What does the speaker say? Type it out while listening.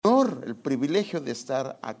honor, el privilegio de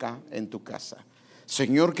estar acá en tu casa.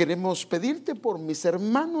 Señor, queremos pedirte por mis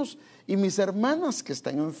hermanos y mis hermanas que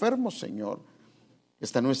están enfermos, Señor.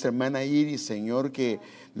 Está nuestra hermana Iris, Señor, que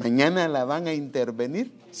mañana la van a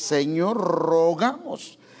intervenir. Señor,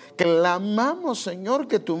 rogamos, clamamos, Señor,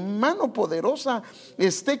 que tu mano poderosa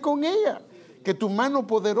esté con ella. Que tu mano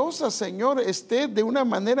poderosa, Señor, esté de una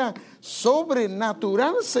manera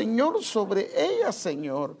sobrenatural, Señor, sobre ella,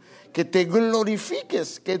 Señor. Que te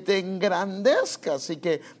glorifiques, que te engrandezcas y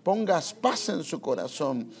que pongas paz en su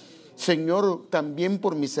corazón. Señor, también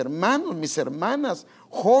por mis hermanos, mis hermanas,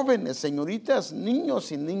 jóvenes, señoritas,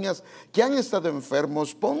 niños y niñas que han estado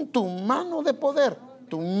enfermos, pon tu mano de poder,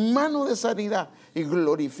 tu mano de sanidad y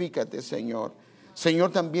glorifícate, Señor.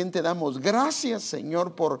 Señor, también te damos gracias,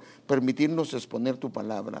 Señor, por permitirnos exponer tu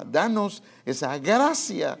palabra. Danos esa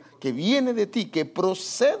gracia que viene de ti, que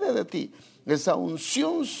procede de ti, esa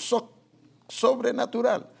unción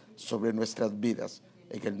sobrenatural sobre nuestras vidas,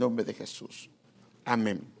 en el nombre de Jesús.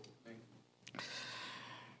 Amén.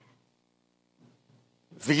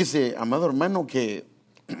 Fíjese, amado hermano, que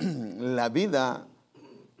la vida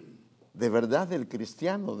de verdad del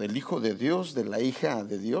cristiano, del hijo de Dios, de la hija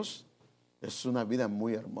de Dios, es una vida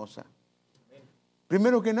muy hermosa.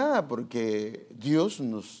 Primero que nada, porque Dios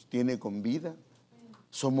nos tiene con vida.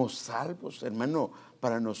 Somos salvos, hermano.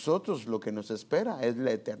 Para nosotros lo que nos espera es la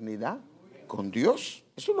eternidad con Dios.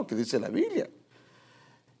 Eso es lo que dice la Biblia.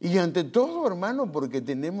 Y ante todo, hermano, porque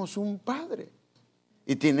tenemos un Padre.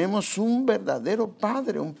 Y tenemos un verdadero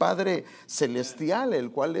Padre, un Padre celestial, el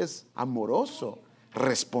cual es amoroso,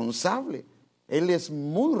 responsable. Él es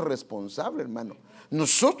muy responsable, hermano.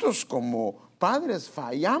 Nosotros como padres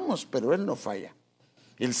fallamos, pero Él no falla.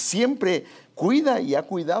 Él siempre cuida y ha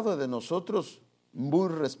cuidado de nosotros muy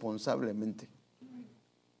responsablemente.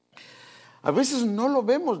 A veces no lo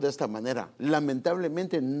vemos de esta manera,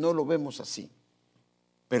 lamentablemente no lo vemos así,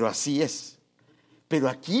 pero así es. Pero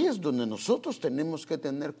aquí es donde nosotros tenemos que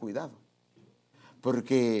tener cuidado,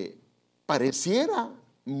 porque pareciera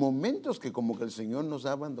momentos que como que el Señor nos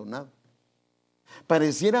ha abandonado.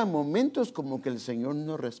 Pareciera momentos como que el Señor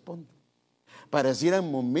no responde.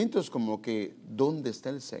 Parecieran momentos como que ¿dónde está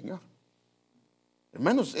el Señor?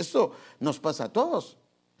 Hermanos, esto nos pasa a todos.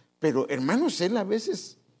 Pero hermanos, Él a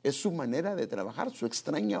veces es su manera de trabajar, su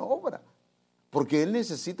extraña obra. Porque Él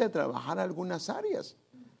necesita trabajar algunas áreas.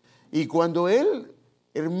 Y cuando Él,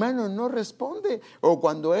 hermano, no responde o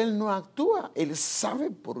cuando Él no actúa, Él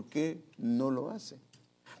sabe por qué no lo hace.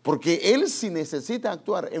 Porque Él, si necesita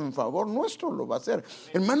actuar en favor nuestro, lo va a hacer.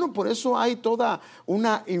 Hermano, por eso hay toda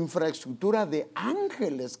una infraestructura de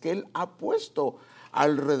ángeles que Él ha puesto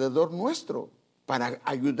alrededor nuestro para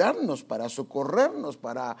ayudarnos, para socorrernos,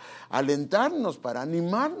 para alentarnos, para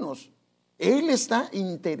animarnos. Él está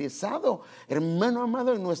interesado, hermano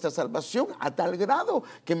amado, en nuestra salvación a tal grado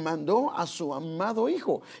que mandó a su amado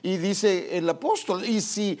Hijo. Y dice el apóstol, y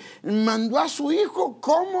si mandó a su Hijo,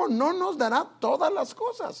 ¿cómo no nos dará todas las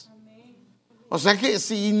cosas? O sea que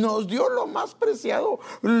si nos dio lo más preciado,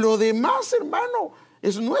 lo demás, hermano,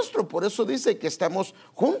 es nuestro. Por eso dice que estamos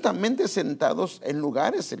juntamente sentados en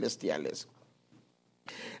lugares celestiales.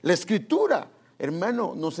 La Escritura,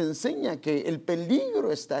 hermano, nos enseña que el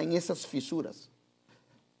peligro está en esas fisuras.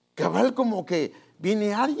 Cabal, como que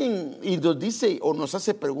viene alguien y nos dice o nos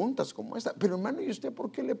hace preguntas como esta. Pero hermano, ¿y usted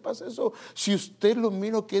por qué le pasa eso? Si usted lo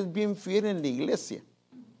mira que es bien fiel en la iglesia.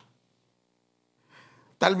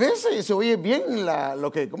 Tal vez se oye bien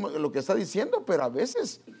lo que está diciendo, pero a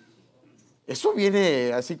veces eso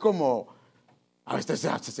viene así como, a veces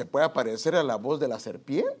se puede parecer a la voz de la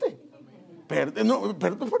serpiente. Perdón,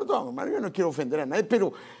 hermano, yo no quiero ofender a nadie,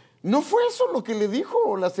 pero no fue eso lo que le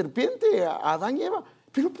dijo la serpiente a Adán y Eva.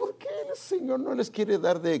 Pero ¿por qué el Señor no les quiere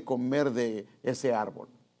dar de comer de ese árbol?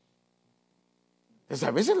 Pues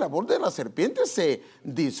a veces la voz de la serpiente se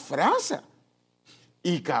disfraza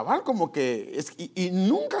y cabal como que y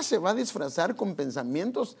nunca se va a disfrazar con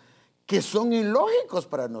pensamientos que son ilógicos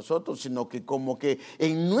para nosotros, sino que como que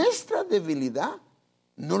en nuestra debilidad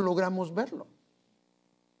no logramos verlo.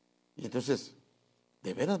 Y entonces,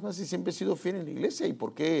 ¿de veras más si siempre he sido fiel en la iglesia? ¿Y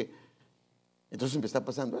por qué entonces me está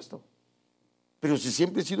pasando esto? Pero si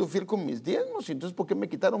siempre he sido fiel con mis diezmos, entonces ¿por qué me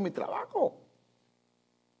quitaron mi trabajo?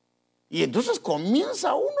 Y entonces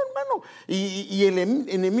comienza uno, hermano, y el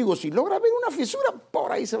enemigo, si logra ver una fisura,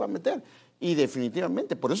 por ahí se va a meter. Y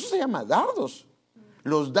definitivamente, por eso se llama dardos.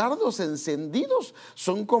 Los dardos encendidos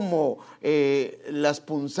son como las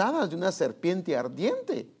punzadas de una serpiente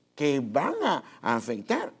ardiente que van a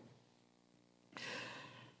afectar.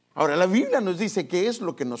 Ahora, la Biblia nos dice qué es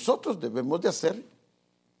lo que nosotros debemos de hacer,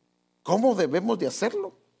 cómo debemos de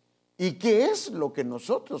hacerlo ¿Y qué es lo que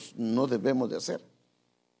nosotros no debemos de hacer?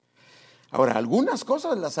 Ahora, algunas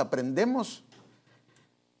cosas las aprendemos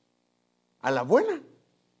a la buena,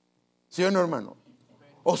 ¿sí o no, hermano?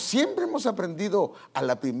 O siempre hemos aprendido a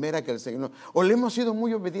la primera que el Señor, o le hemos sido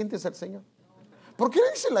muy obedientes al Señor. ¿Por qué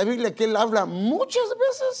dice la Biblia que Él habla muchas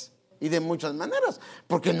veces y de muchas maneras?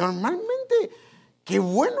 Porque normalmente, qué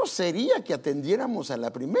bueno sería que atendiéramos a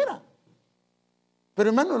la primera. Pero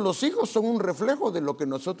hermano, los hijos son un reflejo de lo que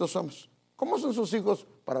nosotros somos. ¿Cómo son sus hijos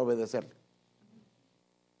para obedecerle?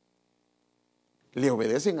 Le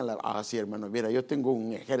obedecen a la... Ah, sí, hermano, mira, yo tengo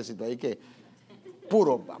un ejército ahí que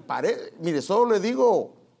puro, mire, solo le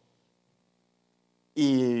digo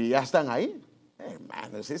y ya están ahí.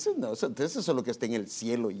 Hermanos, eso es lo que está en el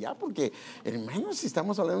cielo ya, porque, hermanos, si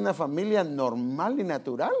estamos hablando de una familia normal y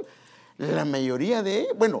natural, la mayoría de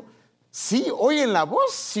ellos, bueno, sí, oyen la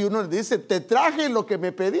voz. Si uno le dice, te traje lo que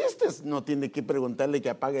me pediste, no tiene que preguntarle que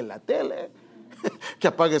apague la tele, que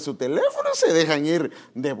apague su teléfono, se dejan ir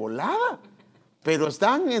de volada. Pero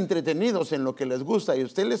están entretenidos en lo que les gusta y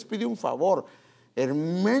usted les pide un favor,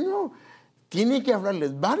 hermano, tiene que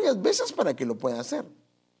hablarles varias veces para que lo pueda hacer.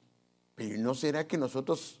 Pero ¿no será que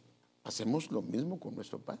nosotros hacemos lo mismo con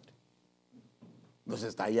nuestro Padre? Nos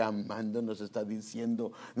está llamando, nos está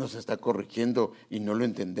diciendo, nos está corrigiendo y no lo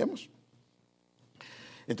entendemos.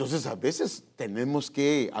 Entonces a veces tenemos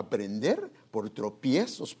que aprender por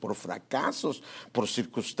tropiezos, por fracasos, por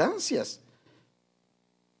circunstancias.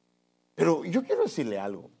 Pero yo quiero decirle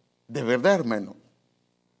algo, de verdad, hermano,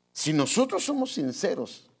 si nosotros somos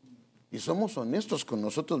sinceros y somos honestos con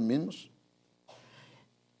nosotros mismos,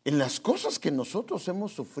 en las cosas que nosotros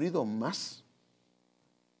hemos sufrido más,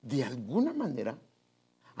 de alguna manera,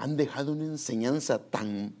 han dejado una enseñanza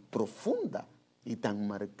tan profunda y tan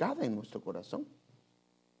marcada en nuestro corazón,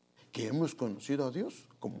 que hemos conocido a Dios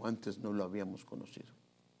como antes no lo habíamos conocido.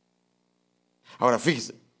 Ahora,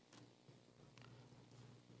 fíjese,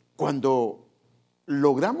 cuando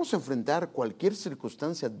logramos enfrentar cualquier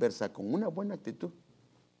circunstancia adversa con una buena actitud,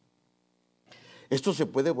 esto se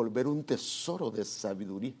puede volver un tesoro de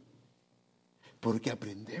sabiduría, porque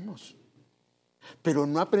aprendemos. Pero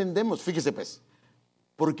no aprendemos, fíjese pues,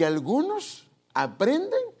 porque algunos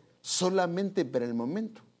aprenden solamente para el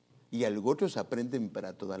momento y otros aprenden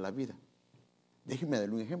para toda la vida. Déjeme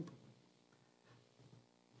darle un ejemplo.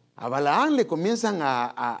 A Balaam le comienzan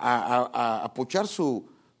a puchar su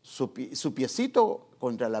piecito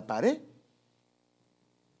contra la pared,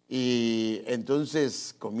 y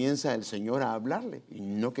entonces comienza el Señor a hablarle y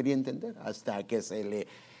no quería entender hasta que se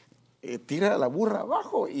le tira la burra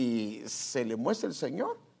abajo y se le muestra el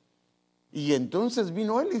Señor. Y entonces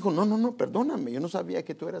vino él y dijo, no, perdóname, yo no sabía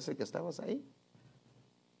que tú eras el que estabas ahí.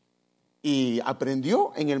 Y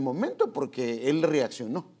aprendió en el momento porque él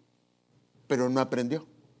reaccionó, pero no aprendió.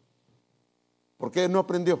 ¿Por qué no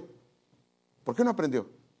aprendió? ¿Por qué no aprendió?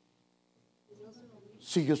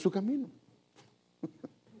 Siguió su camino.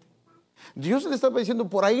 Dios le estaba diciendo,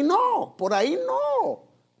 por ahí no, por ahí no.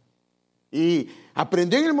 Y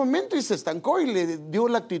aprendió en el momento y se estancó y le dio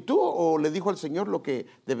la actitud o le dijo al Señor lo que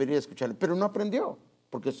debería escucharle, pero no aprendió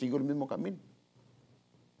porque siguió el mismo camino.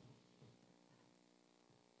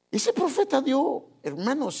 Ese profeta dio,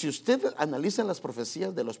 hermanos, si usted analiza las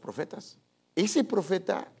profecías de los profetas, ese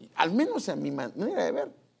profeta, al menos a mi manera de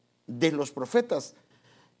ver, de los profetas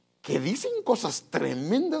que dicen cosas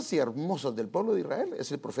tremendas y hermosas del pueblo de Israel,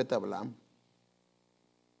 es el profeta Balaam.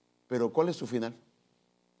 Pero ¿cuál es su final?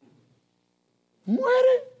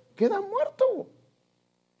 Muere, queda muerto.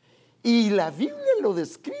 Y la Biblia lo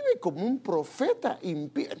describe como un profeta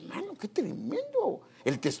impío. Hermano, qué tremendo.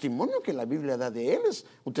 El testimonio que la Biblia da de él es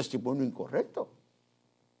un testimonio incorrecto.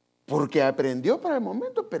 Porque aprendió para el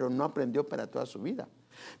momento, pero no aprendió para toda su vida.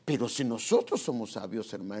 Pero si nosotros somos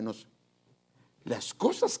sabios, hermanos, las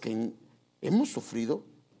cosas que hemos sufrido,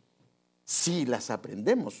 si las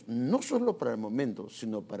aprendemos, no solo para el momento,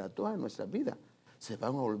 sino para toda nuestra vida, se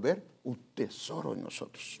van a volver un tesoro en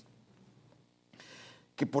nosotros.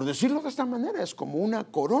 Que por decirlo de esta manera, es como una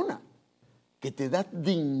corona que te da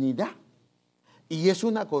dignidad. Y es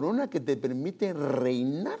una corona que te permite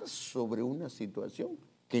reinar sobre una situación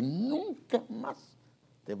que nunca más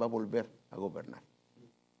te va a volver a gobernar.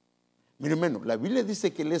 Mire, hermano, la Biblia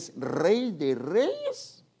dice que Él es Rey de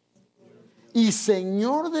reyes y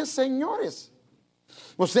Señor de señores.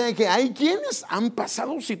 O sea que hay quienes han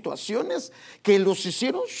pasado situaciones que los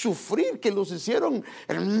hicieron sufrir, que los hicieron,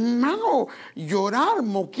 hermano, llorar,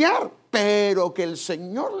 moquear, pero que el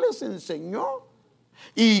Señor les enseñó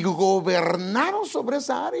y gobernaron sobre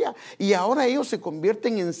esa área, y ahora ellos se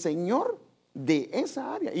convierten en Señor de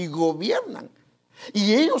esa área y gobiernan.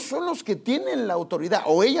 Y ellos son los que tienen la autoridad,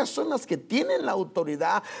 o ellas son las que tienen la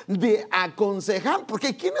autoridad de aconsejar,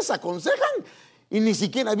 porque quienes aconsejan y ni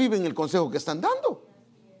siquiera viven el consejo que están dando.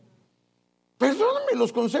 Perdóname,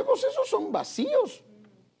 los consejos esos son vacíos.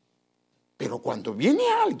 Pero cuando viene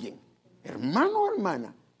alguien, hermano o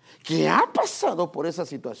hermana, que ha pasado por esa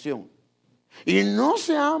situación y no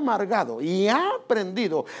se ha amargado y ha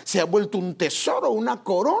aprendido, se ha vuelto un tesoro, una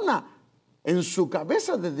corona en su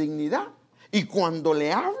cabeza de dignidad. Y cuando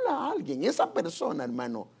le habla a alguien, esa persona,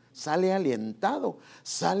 hermano, sale alentado,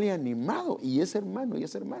 sale animado, y ese hermano y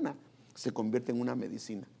esa hermana se convierte en una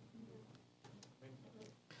medicina.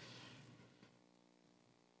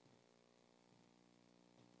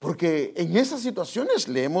 Porque en esas situaciones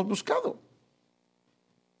le hemos buscado.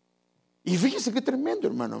 Y fíjese qué tremendo,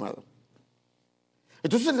 hermano amado.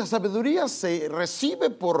 Entonces la sabiduría se recibe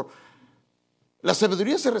por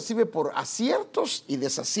aciertos y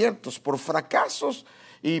desaciertos, por fracasos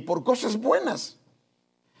y por cosas buenas.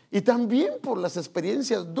 Y también por las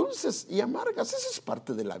experiencias dulces y amargas. Esa es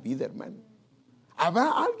parte de la vida, hermano.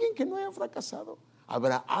 ¿Habrá alguien que no haya fracasado?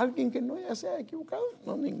 ¿Habrá alguien que no se haya equivocado?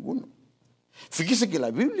 No, ninguno. Fíjese que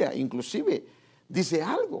la Biblia inclusive dice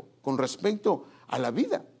algo con respecto a la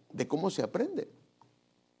vida, de cómo se aprende.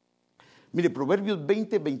 Mire, Proverbios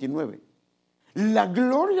 20:29. La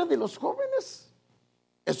gloria de los jóvenes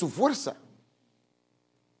es su fuerza.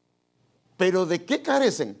 ¿Pero de qué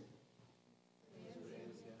carecen?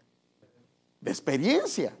 De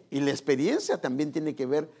experiencia. Y la experiencia también tiene que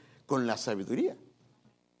ver con la sabiduría.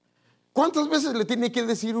 ¿Cuántas veces le tiene que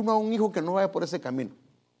decir uno a un hijo que no vaya por ese camino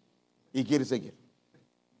y quiere seguir?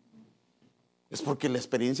 Es porque la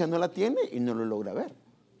experiencia no la tiene y no lo logra ver.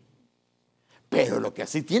 Pero lo que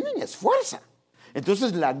así tienen es fuerza.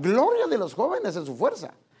 Entonces la gloria de los jóvenes es su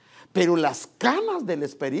fuerza. Pero las canas de la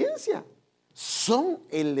experiencia son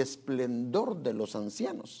el esplendor de los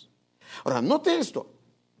ancianos. Ahora, note esto.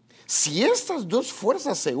 Si estas dos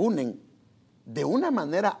fuerzas se unen de una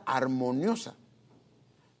manera armoniosa,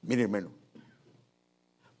 mire, hermano,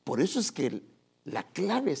 por eso es que la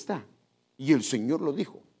clave está, y el Señor lo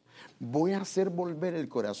dijo: voy a hacer volver el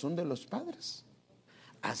corazón de los padres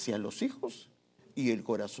hacia los hijos y el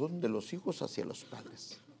corazón de los hijos hacia los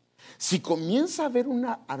padres. Si comienza a haber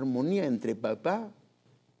una armonía entre papá,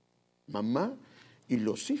 mamá y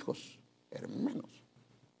los hijos, hermanos,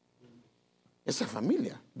 esa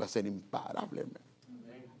familia va a ser imparable, hermano.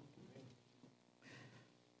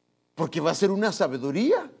 Porque va a ser una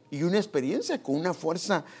sabiduría y una experiencia con una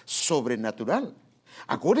fuerza sobrenatural.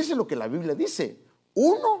 Acuérdese lo que la Biblia dice: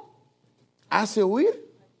 uno hace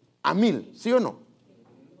huir a 1000, ¿sí o no?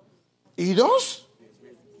 Y 2.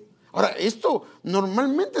 Ahora, esto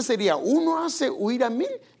normalmente sería: uno hace huir a 1000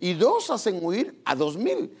 y 2 hacen huir a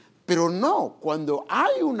 2000. Pero no, cuando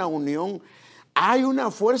hay una unión, hay una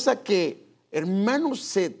fuerza que, hermanos,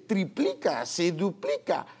 se triplica, se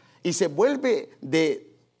duplica y se vuelve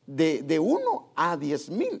de 1 a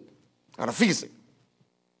 10,000. Ahora, fíjese.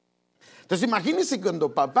 Entonces, imagínense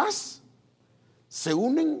cuando papás se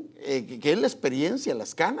unen, que es la experiencia,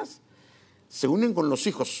 las canas, se unen con los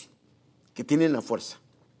hijos que tienen la fuerza.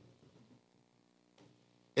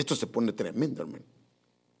 Esto se pone tremendo, hermano.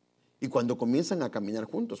 Y cuando comienzan a caminar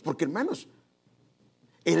juntos, porque, hermanos,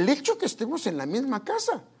 el hecho que estemos en la misma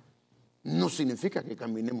casa no significa que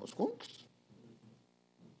caminemos juntos,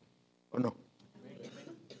 ¿o no?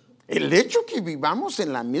 El hecho que vivamos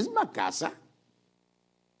en la misma casa,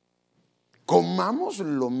 comamos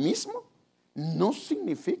lo mismo, no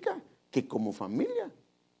significa que como familia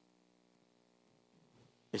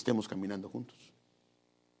estemos caminando juntos.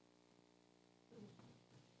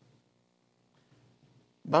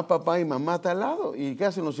 Va papá y mamá a tal lado, ¿y qué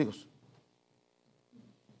hacen los hijos?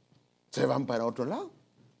 Se van para otro lado.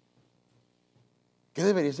 ¿Qué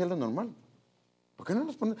debería ser lo normal? ¿Por qué no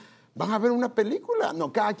nos ponen? ¿Van a ver una película?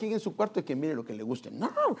 No, cada quien en su cuarto y que mire lo que le guste. No,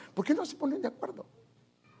 ¿por qué no se ponen de acuerdo?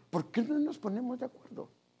 ¿Por qué no nos ponemos de acuerdo?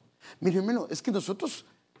 Mire, hermano, es que nosotros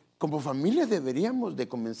como familia deberíamos de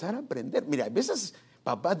comenzar a aprender. Mira, a veces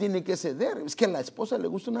papá tiene que ceder. Es que a la esposa le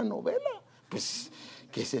gusta una novela. Pues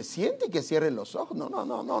que se siente y que cierre los ojos. No,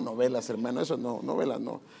 novelas, hermano, eso no, novelas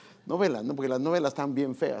no, porque las novelas están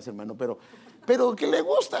bien feas, hermano, pero que le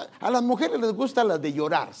gusta, a las mujeres les gusta las de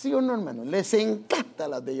llorar, ¿sí o no, hermano? Les encanta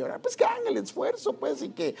las de llorar, pues que hagan el esfuerzo, pues,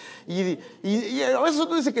 y a veces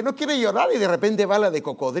uno dice que no quiere llorar y de repente va la de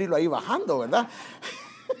cocodrilo ahí bajando, ¿verdad?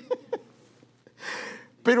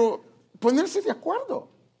 Pero ponerse de acuerdo.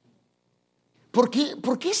 ¿Por qué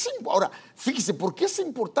ahora, fíjese, ¿por qué es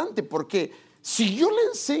importante? Porque si yo le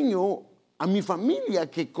enseño a mi familia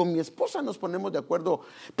que con mi esposa nos ponemos de acuerdo,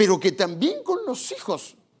 pero que también con los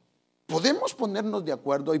hijos podemos ponernos de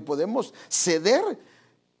acuerdo y podemos ceder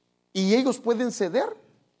y ellos pueden ceder.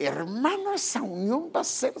 Hermano, esa unión va a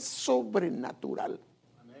ser sobrenatural.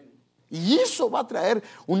 Y eso va a traer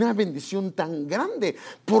una bendición tan grande,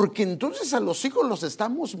 porque entonces a los hijos los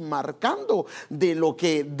estamos marcando de lo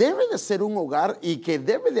que debe de ser un hogar y que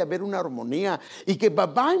debe de haber una armonía y que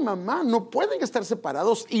papá y mamá no pueden estar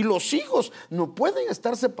separados y los hijos no pueden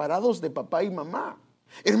estar separados de papá y mamá.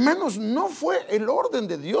 Hermanos, no fue el orden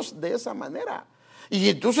de Dios de esa manera. Y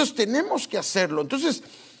entonces tenemos que hacerlo. Entonces,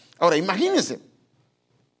 ahora imagínense,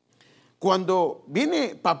 cuando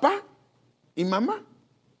viene papá y mamá,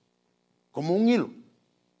 como un hilo,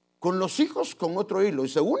 con los hijos con otro hilo y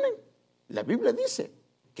se unen, la Biblia dice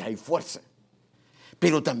que hay fuerza.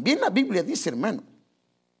 Pero también la Biblia dice, hermano,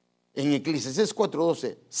 en Eclesiastés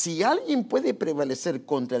 4:12, si alguien puede prevalecer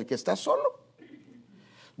contra el que está solo,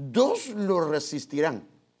 dos lo resistirán.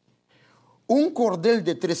 Un cordel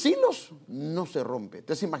de 3 hilos no se rompe.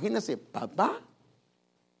 Entonces imagínense, papá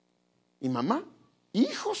y mamá,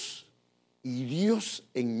 hijos y Dios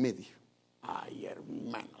en medio. Ay,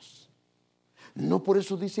 hermanos. No por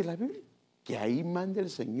eso dice la Biblia que ahí manda el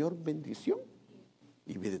Señor bendición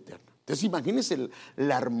y vida eterna. Entonces imagínense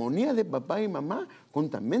la armonía de papá y mamá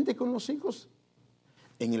juntamente con los hijos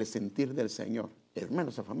en el sentir del Señor.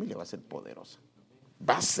 Hermano, esa familia va a ser poderosa.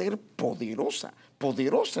 Va a ser poderosa,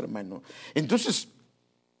 poderosa, hermano. Entonces,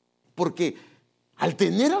 porque al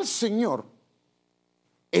tener al Señor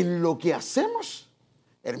en lo que hacemos,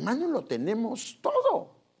 hermano, lo tenemos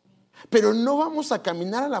todo. Pero no vamos a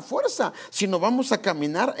caminar a la fuerza, sino vamos a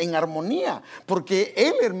caminar en armonía, porque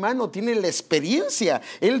él, hermano, tiene la experiencia.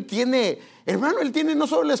 Él tiene, hermano, él tiene no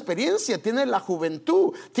solo la experiencia, tiene la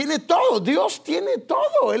juventud, tiene todo. Dios tiene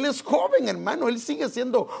todo. Él es joven, hermano, él sigue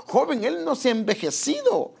siendo joven, él no se ha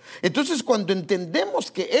envejecido. Entonces, cuando entendemos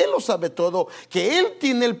que él lo sabe todo, que él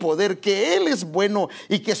tiene el poder, que él es bueno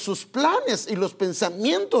y que sus planes y los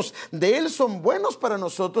pensamientos de él son buenos para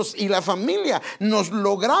nosotros y la familia, nos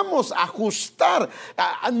logramos ajustar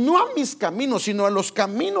no a mis caminos, sino a los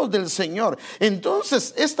caminos del Señor.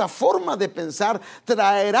 Entonces, esta forma de pensar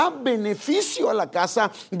traerá beneficio a la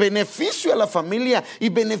casa, beneficio a la familia y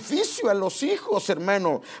beneficio a los hijos,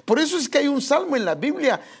 hermano. Por eso es que hay un salmo en la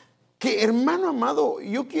Biblia que, hermano amado,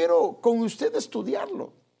 yo quiero con usted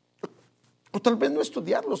estudiarlo. O tal vez no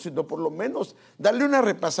estudiarlo, sino por lo menos darle una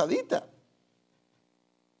repasadita.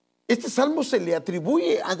 Este salmo se le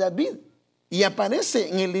atribuye a David y aparece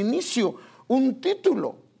en el inicio un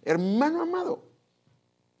título, hermano amado,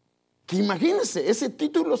 que imagínense, ese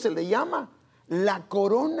título se le llama La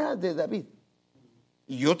Corona de David.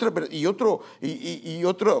 Y otro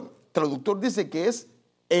traductor dice que es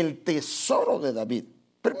el tesoro de David.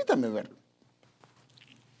 Permítame verlo.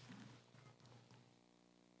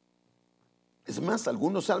 Es más,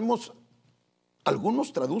 algunos salmos,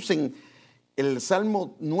 algunos traducen el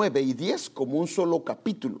Salmo 9 y 10 como un solo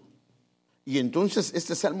capítulo. Y entonces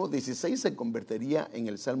este Salmo 16 se convertiría en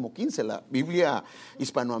el Salmo 15. La Biblia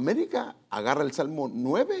Hispanoamérica agarra el Salmo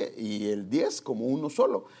 9 y el 10 como uno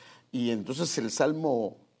solo. Y entonces el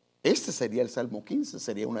Salmo, este sería el Salmo 15,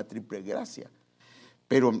 sería una triple gracia.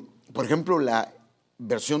 Pero, por ejemplo, la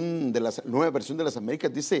nueva versión de las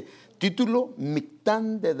Américas dice título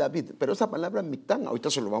Mictán de David. Pero esa palabra Mictán, ahorita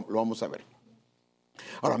lo vamos a ver.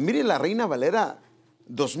 Ahora, mire la Reina Valera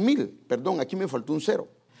 2000, perdón, aquí me faltó un 0.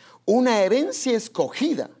 Una herencia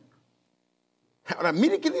escogida. Ahora,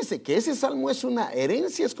 mire qué dice, que ese salmo es una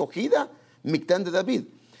herencia escogida, Mictán de David.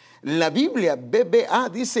 La Biblia BBA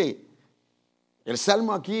dice, el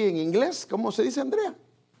salmo aquí en inglés, ¿cómo se dice, Andrea?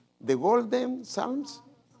 The Golden Psalms.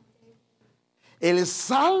 El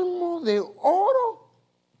salmo de oro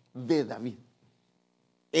de David.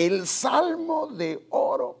 El salmo de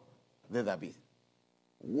oro de David.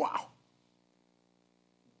 ¡Wow!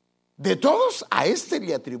 De todos, a este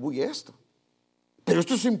le atribuye esto. Pero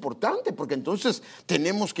esto es importante porque entonces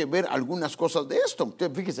tenemos que ver algunas cosas de esto.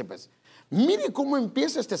 Entonces, fíjese pues, mire cómo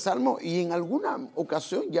empieza este salmo y en alguna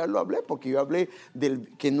ocasión ya lo hablé porque yo hablé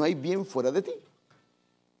del que no hay bien fuera de ti.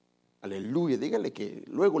 Aleluya, dígale que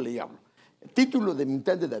luego le hablo. El título de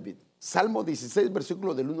Mictán de David, Salmo 16,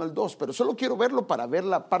 versículo del 1 al 2, pero solo quiero verlo para ver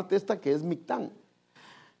la parte esta que es Mictán.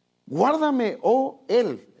 Guárdame, oh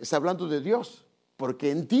él, está hablando de Dios,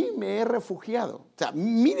 porque en ti me he refugiado. O sea,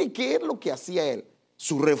 mire qué es lo que hacía él.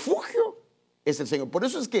 Su refugio es el Señor. Por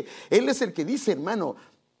eso es que él es el que dice, hermano,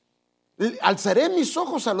 alzaré mis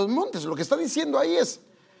ojos a los montes. Lo que está diciendo ahí es,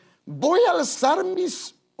 voy a alzar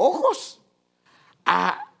mis ojos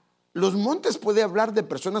a los montes. Puede hablar de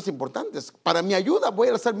personas importantes. Para mi ayuda voy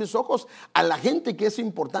a alzar mis ojos a la gente que es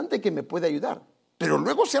importante, que me puede ayudar. Pero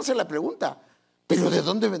luego se hace la pregunta, pero ¿de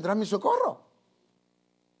dónde vendrá mi socorro?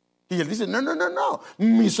 Y él dice, no,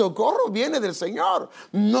 mi socorro viene del Señor,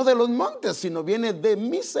 no de los montes, sino viene de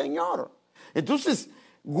mi Señor. Entonces,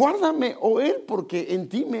 guárdame, oh Él, porque en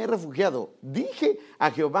ti me he refugiado. Dije a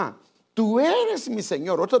Jehová, tú eres mi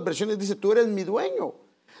Señor. Otras versiones dicen, tú eres mi dueño.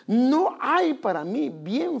 No hay para mí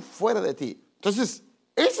bien fuera de ti. Entonces,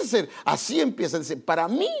 así empieza, dice, para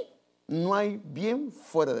mí no hay bien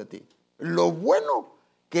fuera de ti. Lo bueno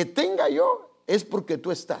que tenga yo es porque tú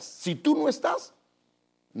estás. Si tú no estás,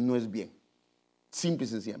 no es bien, simple y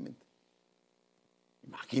sencillamente.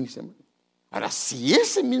 Imagínense, hermano. Ahora, si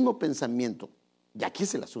ese mismo pensamiento, y aquí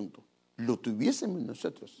es el asunto, lo tuviésemos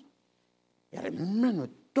nosotros, hermano,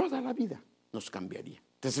 toda la vida nos cambiaría.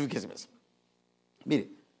 Entonces, fíjese,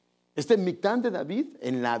 mire, este Mictán de David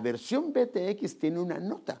en la versión BTX tiene una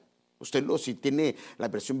nota. Si tiene la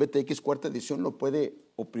versión BTX cuarta edición, lo puede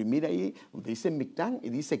oprimir ahí donde dice Mictán y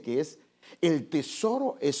dice que es el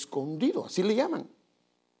tesoro escondido, así le llaman,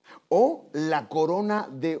 o la corona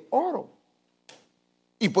de oro.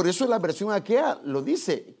 Y por eso la versión aquella lo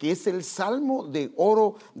dice, que es el salmo de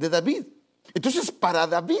oro de David. Entonces, para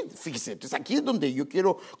David, fíjese, entonces aquí es donde yo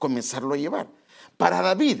quiero comenzarlo a llevar. Para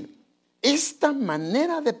David, esta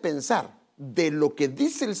manera de pensar de lo que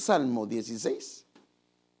dice el Salmo 16,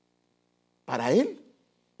 para él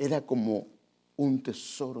era como un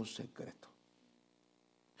tesoro secreto.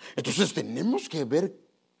 Entonces tenemos que ver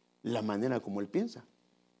la manera como él piensa.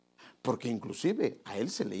 Porque inclusive a él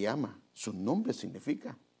se le llama, su nombre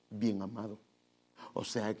significa bien amado. O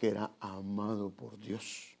sea que era amado por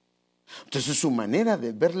Dios. Entonces su manera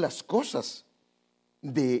de ver las cosas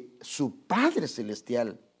de su Padre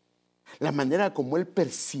Celestial, la manera como él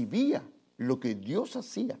percibía lo que Dios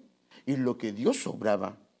hacía y lo que Dios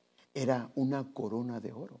obraba, era una corona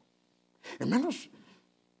de oro. Hermanos,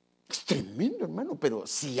 es tremendo, hermano, pero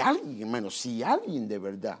si alguien de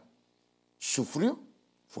verdad sufrió,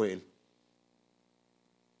 fue él.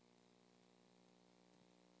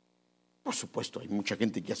 Por supuesto, hay mucha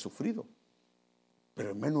gente que ha sufrido, pero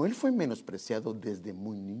hermano, él fue menospreciado desde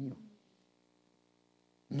muy niño.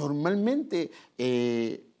 Normalmente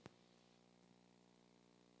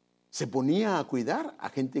se ponía a cuidar a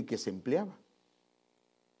gente que se empleaba,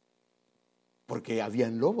 porque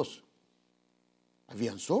habían lobos,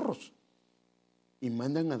 habían zorros, y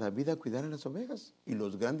mandan a David a cuidar a las ovejas, y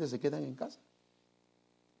los grandes se quedan en casa.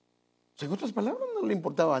 O sea, en otras palabras, no le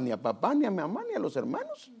importaba ni a papá, ni a mamá, ni a los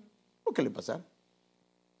hermanos lo que le pasara.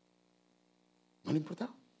 No le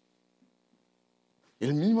importaba.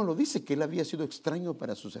 Él mismo lo dice, que él había sido extraño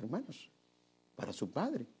para sus hermanos, para su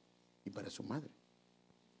padre y para su madre.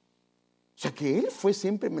 O sea que él fue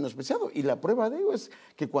siempre menospreciado. Y la prueba de ello es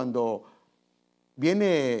que cuando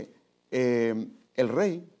viene viene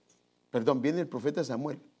el profeta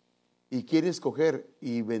Samuel y quiere escoger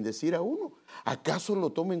y bendecir a uno, ¿acaso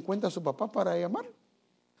lo toma en cuenta su papá para llamar? O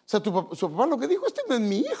sea, su papá lo que dijo, este no es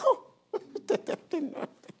mi hijo.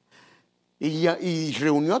 Y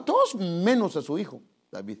reunió a todos menos a su hijo,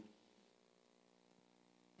 David.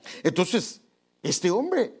 Entonces, este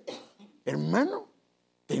hombre, hermano,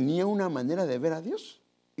 tenía una manera de ver a Dios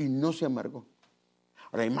y no se amargó.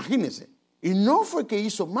 Ahora, imagínense, y no fue que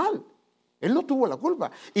hizo mal, él no tuvo la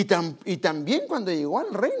culpa. Y también cuando llegó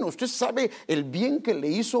al reino, usted sabe el bien que le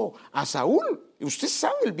hizo a Saúl. Usted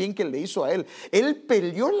sabe el bien que le hizo a él. Él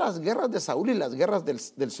peleó las guerras de Saúl y las guerras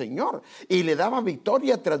del Señor. Y le daba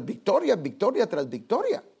victoria tras victoria, victoria tras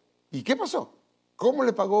victoria. ¿Y qué pasó? ¿Cómo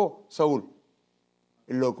le pagó Saúl?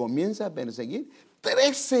 Lo comienza a perseguir.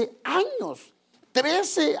 13 años.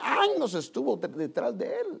 13 años estuvo detrás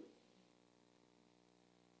de él.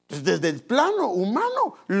 Desde el plano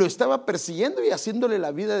humano lo estaba persiguiendo y haciéndole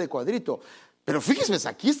la vida de cuadrito. Pero fíjense,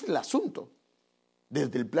 aquí es el asunto.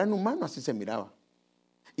 Desde el plano humano así se miraba.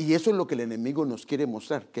 Y eso es lo que el enemigo nos quiere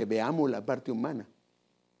mostrar, que veamos la parte humana.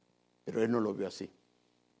 Pero él no lo vio así.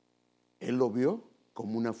 Él lo vio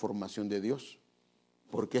como una formación de Dios.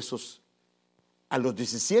 Porque a los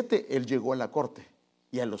 17 él llegó a la corte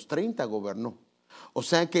y a los 30 gobernó. O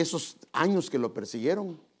sea que esos años que lo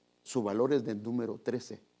persiguieron, su valor es del número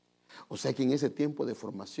 13. O sea que en ese tiempo de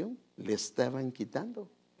formación le estaban quitando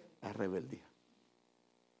la rebeldía.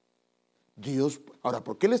 Ahora,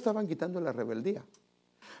 ¿por qué le estaban quitando la rebeldía?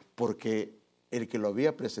 Porque el que lo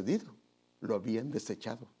había precedido lo habían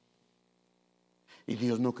desechado. Y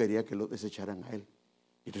Dios no quería que lo desecharan a él.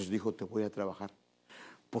 Entonces dijo, te voy a trabajar.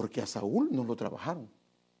 Porque a Saúl no lo trabajaron.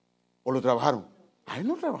 ¿O lo trabajaron? A él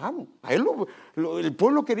no trabajaron. A él el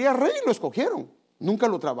pueblo quería rey y lo escogieron. Nunca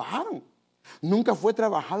lo trabajaron. Nunca fue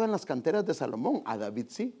trabajado en las canteras de Salomón. A David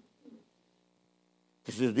sí.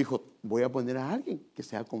 Entonces Dios dijo, voy a poner a alguien que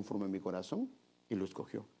sea conforme a mi corazón y lo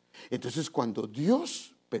escogió. Entonces, cuando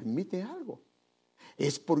Dios permite algo,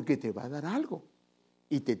 es porque te va a dar algo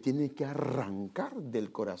y te tiene que arrancar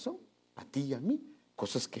del corazón, a ti y a mí,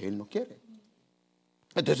 cosas que Él no quiere.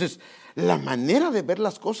 Entonces, la manera de ver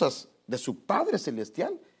las cosas de su Padre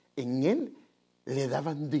Celestial, en Él le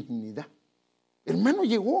daban dignidad. Hermano,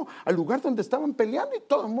 llegó al lugar donde estaban peleando y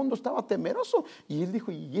todo el mundo estaba temeroso. Y Él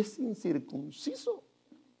dijo, y es incircunciso.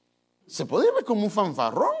 Se podía ver como un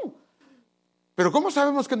fanfarrón. Pero ¿cómo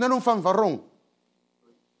sabemos que no era un fanfarrón?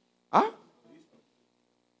 ¿Ah?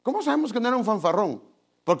 ¿Cómo sabemos que no era un fanfarrón?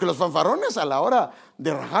 Porque los fanfarrones a la hora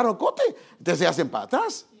de rajar ocote, se hacen para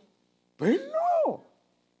atrás. Pero no.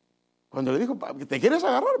 Cuando le dijo, ¿te quieres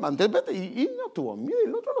agarrar? Vete. Y no tuvo miedo. Y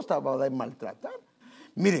el otro lo estaba a maltratar.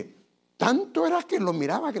 Mire, tanto era que lo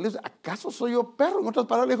miraba que le dijo, ¿acaso soy yo perro? En otras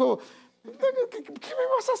palabras le dijo, ¿qué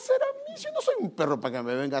me vas a hacer a mí si no soy un perro para que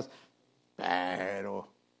me vengas? Pero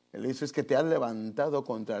él dice, es que te has levantado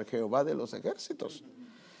contra el Jehová de los ejércitos.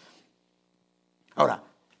 Ahora,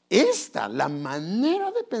 la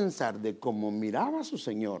manera de pensar de cómo miraba a su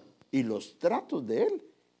Señor y los tratos de Él,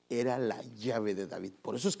 era la llave de David.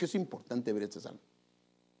 Por eso es que es importante ver este salmo.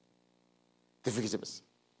 Te fíjese, pues,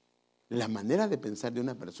 la manera de pensar de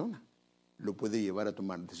una persona lo puede llevar a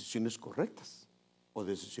tomar decisiones correctas o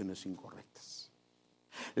decisiones incorrectas.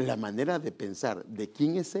 La manera de pensar de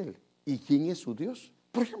quién es Él y quién es su Dios.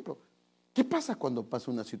 Por ejemplo, ¿qué pasa cuando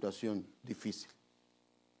pasa una situación difícil?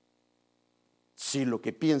 Si lo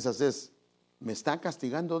que piensas es, ¿me está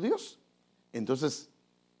castigando Dios? Entonces,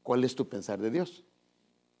 ¿cuál es tu pensar de Dios?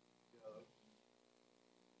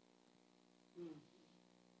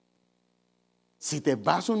 Si te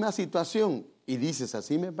vas a una situación y dices,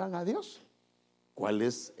 así me van a Dios, ¿cuál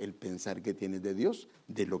es el pensar que tienes de Dios,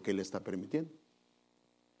 de lo que Él está permitiendo?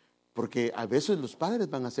 Porque a veces los padres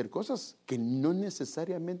van a hacer cosas que no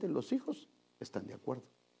necesariamente los hijos están de acuerdo.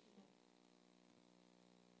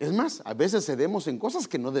 Es más, a veces cedemos en cosas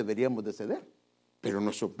que no deberíamos de ceder, pero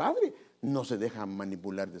nuestro Padre no se deja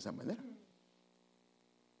manipular de esa manera.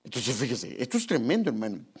 Entonces, fíjese, esto es tremendo,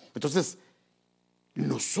 hermano. Entonces,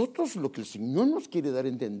 nosotros lo que el Señor nos quiere dar a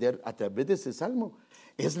entender a través de ese salmo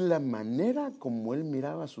es la manera como Él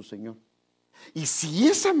miraba a su Señor. Y si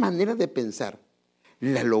esa manera de pensar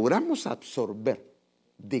la logramos absorber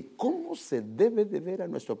de cómo se debe de ver a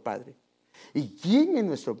nuestro Padre y quién es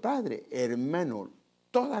nuestro Padre, hermano,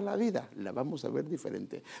 toda la vida la vamos a ver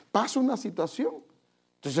diferente. Pasa una situación,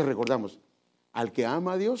 entonces recordamos, al que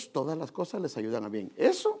ama a Dios, todas las cosas les ayudan a bien.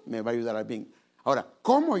 Eso me va a ayudar a bien. Ahora,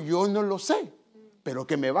 ¿cómo? Yo no lo sé, pero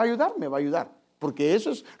que me va a ayudar, porque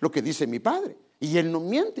eso es lo que dice mi Padre. Y Él no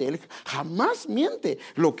miente, Él jamás miente.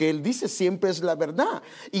 Lo que Él dice siempre es la verdad.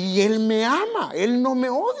 Y Él me ama, Él no me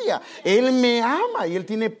odia. Él me ama y Él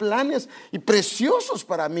tiene planes y preciosos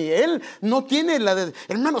para mí. Él no tiene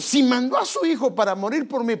hermano, si mandó a su Hijo para morir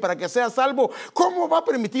por mí, para que sea salvo, ¿cómo va a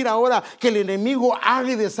permitir ahora que el enemigo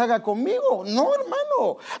haga y deshaga conmigo? No,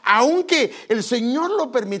 hermano. Aunque el Señor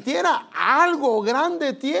lo permitiera, algo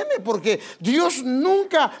grande tiene, porque Dios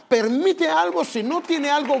nunca permite algo si no tiene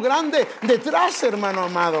algo grande detrás, hermano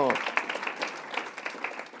amado.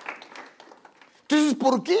 Entonces,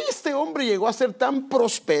 ¿por qué este hombre llegó a ser tan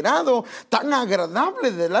prosperado, tan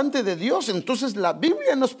agradable delante de Dios? Entonces la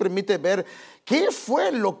Biblia nos permite ver qué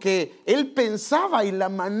fue lo que él pensaba y la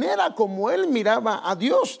manera como él miraba a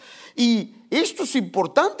Dios. Y esto es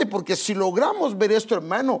importante, porque si logramos ver esto,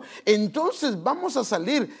 hermano, entonces vamos a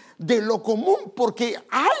salir de lo común, porque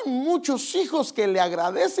hay muchos hijos que le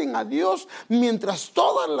agradecen a Dios mientras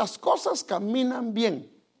todas las cosas caminan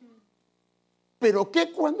bien. Pero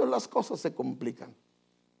 ¿qué cuando las cosas se complican?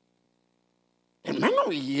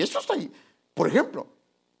 Hermano, y eso está ahí. Por ejemplo,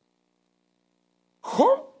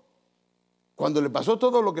 Job, cuando le pasó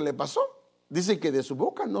todo lo que le pasó, dice que de su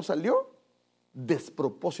boca no salió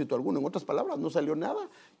despropósito alguno. En otras palabras, no salió nada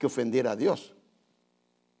que ofendiera a Dios.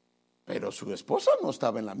 Pero su esposa no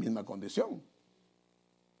estaba en la misma condición.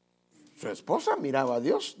 Su esposa miraba a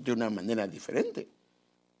Dios de una manera diferente.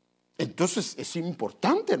 Entonces es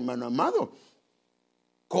importante, hermano amado,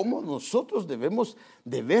 cómo nosotros debemos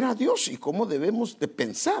de ver a Dios y cómo debemos de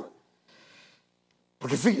pensar.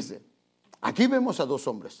 Porque fíjese, aquí vemos a dos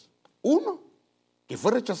hombres. Uno que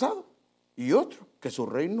fue rechazado y otro que su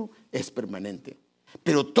reino es permanente.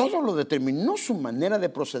 Pero todo lo determinó su manera de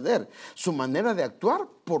proceder, su manera de actuar,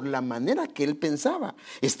 por la manera que él pensaba.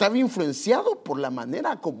 Estaba influenciado por la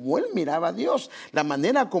manera como él miraba a Dios. La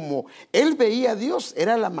manera como él veía a Dios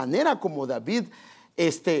era la manera como David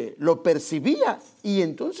lo percibía, y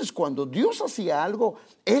entonces cuando Dios hacía algo,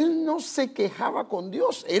 él no se quejaba con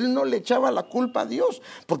Dios, él no le echaba la culpa a Dios,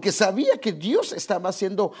 porque sabía que Dios estaba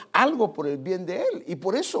haciendo algo por el bien de él. Y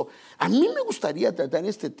por eso a mí me gustaría tratar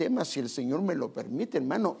este tema, si el Señor me lo permite,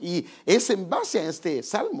 hermano, y es en base a este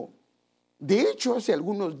salmo. De hecho, hace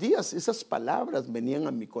algunos días esas palabras venían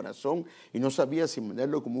a mi corazón y no sabía si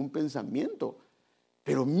mandarlo como un pensamiento.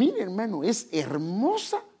 Pero mire, hermano, es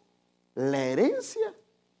hermosa la herencia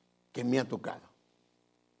que me ha tocado.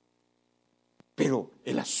 Pero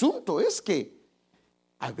el asunto es que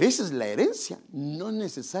a veces la herencia no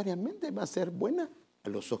necesariamente va a ser buena a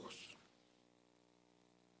los ojos.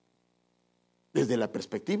 Desde la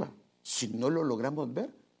perspectiva, si no lo logramos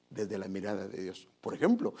ver desde la mirada de Dios. Por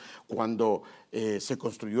ejemplo, cuando se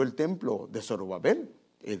construyó el templo de Zorobabel,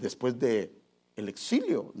 después del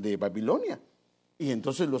exilio de Babilonia, y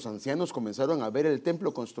entonces los ancianos comenzaron a ver el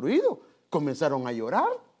templo construido, comenzaron a llorar,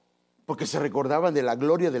 porque se recordaban de la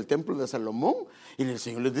gloria del templo de Salomón. Y el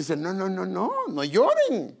Señor les dice: no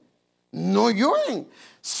lloren, no lloren.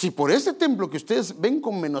 Si por ese templo que ustedes ven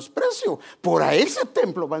con menosprecio, por a ese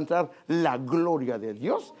templo va a entrar la gloria de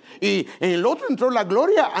Dios. Y en el otro entró la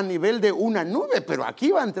gloria a nivel de una nube, pero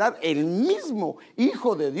aquí va a entrar el mismo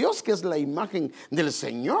Hijo de Dios, que es la imagen del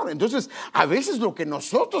Señor. Entonces, a veces lo que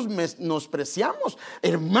nosotros menospreciamos,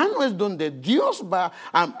 hermano, es donde Dios va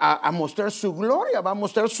a mostrar su gloria, va a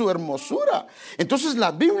mostrar su hermosura. Entonces,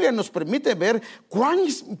 la Biblia nos permite ver cuán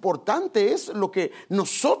importante es lo que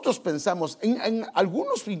nosotros pensamos. En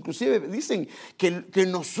algunos inclusive dicen que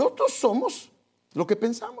nosotros somos lo que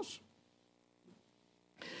pensamos.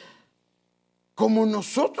 Como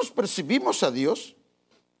nosotros percibimos a Dios,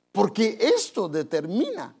 porque esto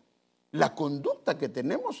determina la conducta que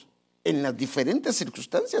tenemos en las diferentes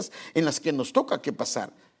circunstancias en las que nos toca que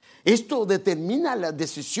pasar. Esto determina las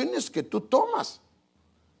decisiones que tú tomas.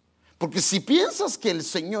 Porque si piensas que el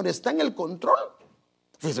Señor está en el control,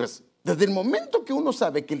 pues desde el momento que uno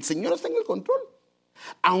sabe que el Señor está en el control,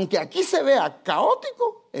 aunque aquí se vea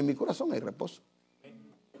caótico, en mi corazón hay reposo.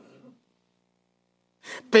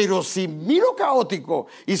 Pero si miro caótico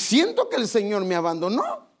y siento que el Señor me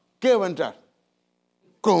abandonó, ¿qué va a entrar?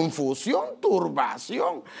 Confusión,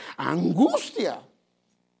 turbación, angustia.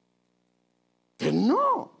 Que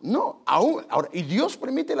no, aún, ahora, ¿y Dios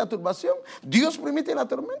permite la turbación? ¿Dios permite la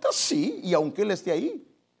tormenta? Sí, y aunque Él esté ahí.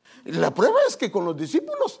 La prueba es que con los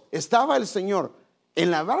discípulos estaba el Señor en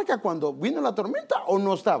la barca cuando vino la tormenta, ¿o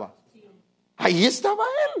no estaba? Ahí estaba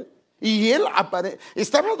Él. Y Él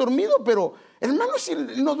estaba dormido, pero hermano, si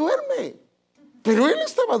Él no duerme. Pero Él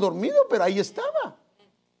estaba dormido, pero ahí estaba.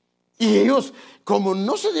 Y ellos, como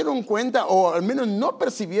no se dieron cuenta, o al menos no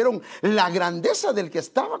percibieron la grandeza del que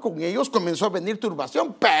estaba con ellos, comenzó a venir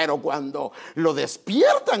turbación. Pero cuando lo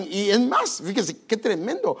despiertan, y es más, fíjense qué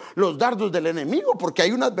tremendo, los dardos del enemigo, porque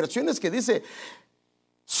hay unas versiones que dice: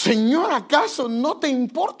 Señor, ¿acaso no te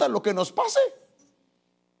importa lo que nos pase?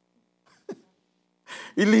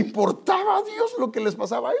 ¿Y le importaba a Dios lo que les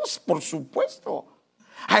pasaba a ellos? Por supuesto.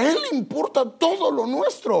 A Él le importa todo lo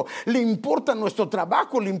nuestro. Le importa nuestro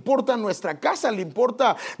trabajo, le importa nuestra casa, le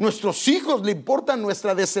importa nuestros hijos, le importa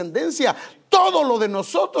nuestra descendencia. Todo lo de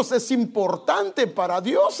nosotros es importante para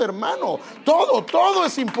Dios, hermano. Todo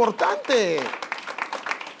es importante.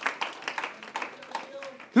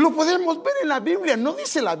 Lo podemos ver en la Biblia. No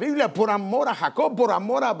dice la Biblia por amor a Jacob, por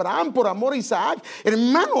amor a Abraham, por amor a Isaac.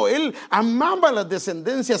 Hermano, Él amaba las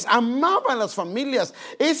descendencias, amaba las familias.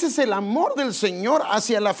 Ese es el amor del Señor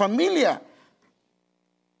hacia la familia.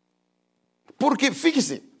 Porque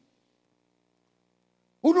fíjese,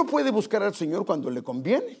 uno puede buscar al Señor cuando le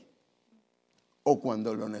conviene o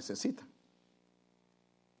cuando lo necesita.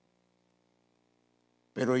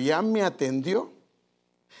 Pero ya me atendió,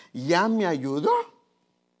 ya me ayudó.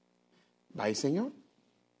 Bye, Señor.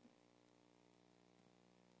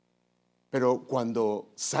 Pero cuando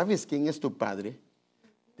sabes quién es tu Padre,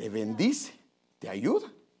 te bendice, te ayuda,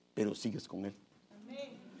 pero sigues con Él.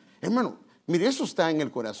 Amén. Hermano, mire, eso está en el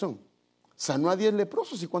corazón. Sanó a 10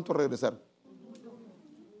 leprosos, ¿y cuántos regresaron?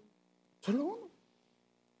 Solo uno.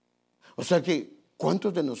 O sea que,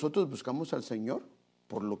 ¿cuántos de nosotros buscamos al Señor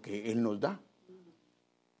por lo que Él nos da?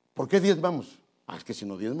 ¿Por qué diezmamos? Es que si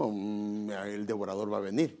no diezmo, el devorador va a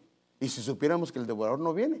venir. Y si supiéramos que el devorador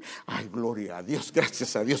no viene, ay, gloria a Dios,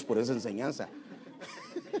 gracias a Dios por esa enseñanza.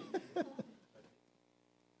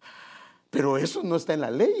 Pero eso no está en la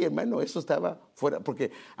ley, hermano, eso estaba fuera,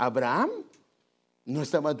 porque Abraham no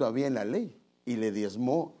estaba todavía en la ley y le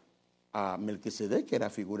diezmó a Melquisedec, que era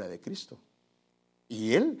figura de Cristo.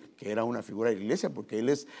 Y él, que era una figura de la iglesia, porque él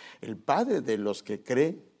es el padre de los que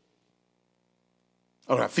creen.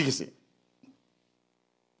 Ahora, fíjese,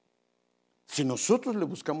 Si nosotros le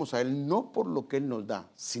buscamos a Él no por lo que Él nos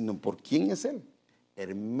da, sino por quién es Él,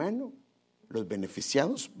 hermano, los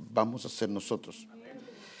beneficiados vamos a ser nosotros.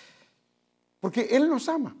 Porque Él nos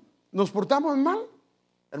ama. ¿Nos portamos mal?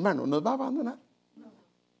 Hermano, ¿nos va a abandonar?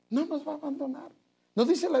 No nos va a abandonar. ¿No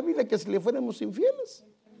dice la Biblia que si le fuéramos infieles?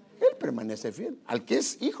 Él permanece fiel. Al que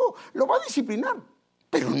es hijo, lo va a disciplinar,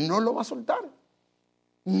 pero no lo va a soltar.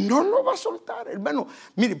 No lo va a soltar, hermano.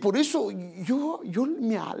 Mire, por eso yo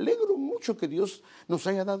me alegro mucho que Dios nos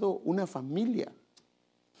haya dado una familia.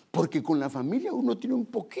 Porque con la familia uno tiene un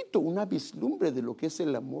poquito, una vislumbre de lo que es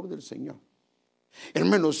el amor del Señor.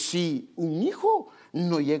 Hermano, si un hijo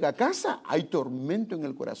no llega a casa, hay tormento en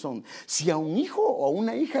el corazón. Si a un hijo o a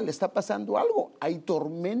una hija le está pasando algo, hay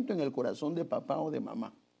tormento en el corazón de papá o de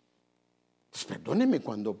mamá. Pues perdóneme,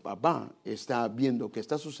 cuando papá está viendo qué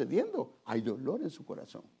está sucediendo, hay dolor en su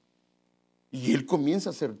corazón. Y él comienza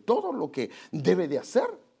a hacer todo lo que debe de hacer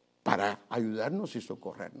para ayudarnos y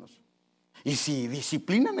socorrernos. Y si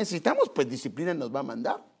disciplina necesitamos, pues disciplina nos va a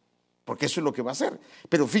mandar, porque eso es lo que va a hacer.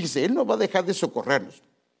 Pero fíjese, Él no va a dejar de socorrernos.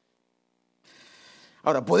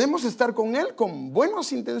 Ahora, podemos estar con Él con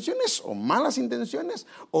buenas intenciones o malas intenciones,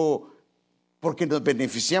 o porque nos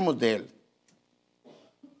beneficiamos de Él.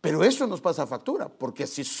 Pero eso nos pasa factura, porque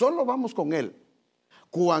si solo vamos con Él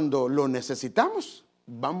cuando lo necesitamos,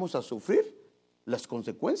 vamos a sufrir las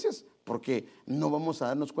consecuencias, porque no vamos a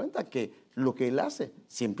darnos cuenta que lo que Él hace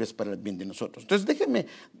siempre es para el bien de nosotros. Entonces déjenme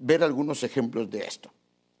ver algunos ejemplos de esto.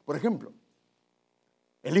 Por ejemplo,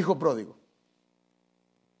 el hijo pródigo.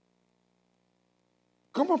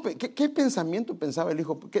 ¿Qué pensamiento pensaba el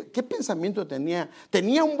hijo? ¿Qué pensamiento tenía?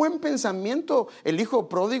 ¿Tenía un buen pensamiento el hijo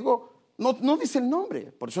pródigo? No dice el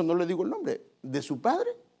nombre, por eso no le digo el nombre, de su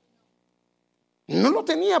padre. No lo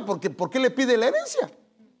tenía, porque ¿por qué le pide la herencia?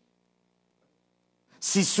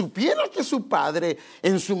 Si supiera que su padre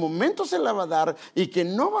en su momento se la va a dar y que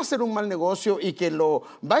no va a hacer un mal negocio y que lo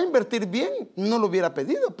va a invertir bien, no lo hubiera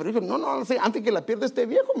pedido. Pero dijo, no, antes que la pierda este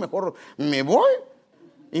viejo, mejor me voy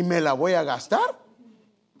y me la voy a gastar.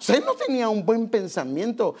 O sea, él no tenía un buen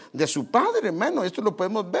pensamiento de su padre, hermano. Esto lo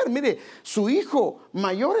podemos ver. Mire, su hijo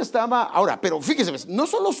mayor estaba, ahora, pero fíjese, no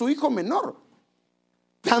solo su hijo menor,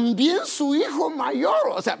 también su hijo mayor.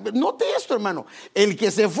 O sea, note esto, hermano. El que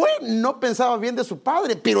se fue no pensaba bien de su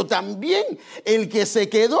padre, pero también el que se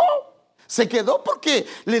quedó porque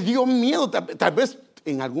le dio miedo. Tal vez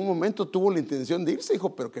en algún momento tuvo la intención de irse.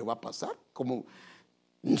 Dijo, pero ¿qué va a pasar? Como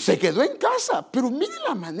se quedó en casa. Pero mire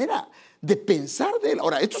la manera de pensar de él.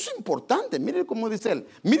 Ahora, esto es importante. Mire cómo dice él.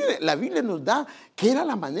 Mire, la Biblia nos da que era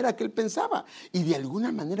la manera que él pensaba. Y de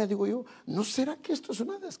alguna manera, digo yo, ¿no será que esto es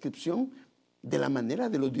una descripción de la manera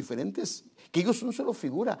de los diferentes, que ellos son solo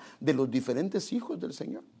figura de los diferentes hijos del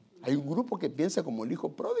Señor? Hay un grupo que piensa como el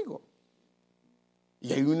hijo pródigo.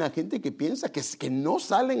 Y hay una gente que piensa que no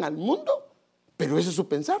salen al mundo, pero ese es su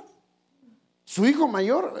pensar. Su hijo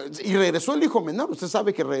mayor, y regresó el hijo menor, usted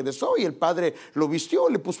sabe que regresó y el padre lo vistió,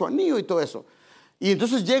 le puso anillo y todo eso. Y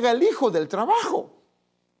entonces llega el hijo del trabajo.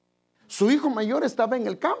 Su hijo mayor estaba en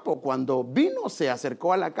el campo. Cuando vino, se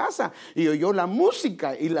acercó a la casa y oyó la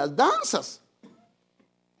música y las danzas.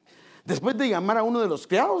 Después de llamar a uno de los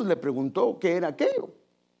criados, le preguntó qué era aquello.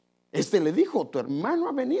 Este le dijo, tu hermano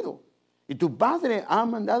ha venido y tu padre ha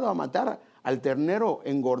mandado a matar al ternero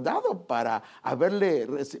engordado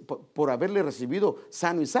por haberle recibido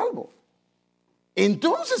sano y salvo.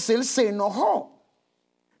 Entonces él se enojó.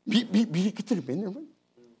 Mire qué tremendo, hermano.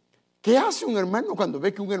 ¿Qué hace un hermano cuando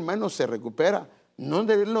ve que un hermano se recupera? No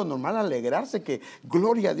debe lo normal alegrarse, que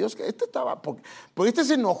gloria a Dios, que este estaba, porque este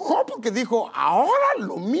se enojó porque dijo, ahora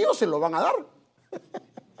lo mío se lo van a dar.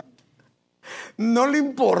 No le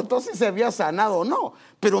importó si se había sanado o no.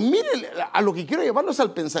 Pero mire, a lo que quiero llevarlo es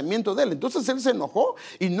al pensamiento de él. Entonces él se enojó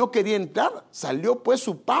y no quería entrar. Salió pues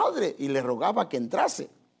su padre y le rogaba que entrase.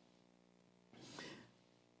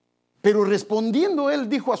 Pero respondiendo él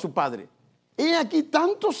dijo a su padre, he aquí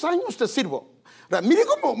tantos años te sirvo.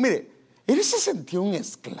 Mire, él se sentía un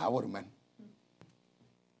esclavo, hermano.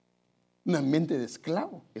 Una mente de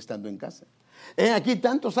esclavo estando en casa. He aquí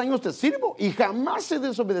tantos años te sirvo y jamás he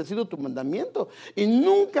desobedecido tu mandamiento y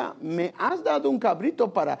nunca me has dado un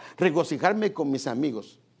cabrito para regocijarme con mis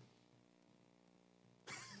amigos.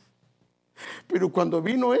 Pero cuando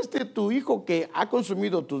vino tu hijo que ha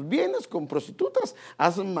consumido tus bienes con prostitutas,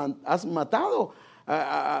 has matado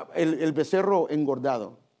el becerro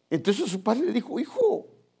engordado. Entonces su padre le dijo, hijo,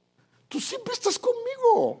 tú siempre estás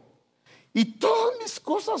conmigo y todas mis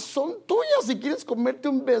cosas son tuyas. Si quieres comerte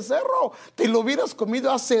un becerro, te lo hubieras comido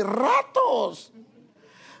hace ratos.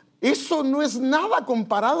 Eso no es nada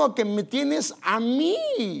comparado a que me tienes a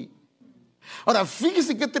mí. Ahora,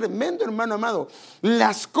 fíjese qué tremendo, hermano amado.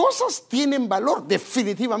 Las cosas tienen valor,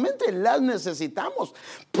 definitivamente las necesitamos.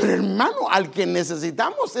 Pero hermano, al que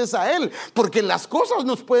necesitamos es a Él. Porque las cosas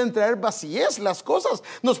nos pueden traer vacíez, las cosas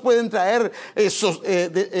nos pueden traer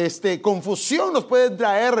confusión, nos pueden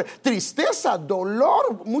traer tristeza,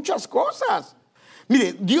 dolor, muchas cosas.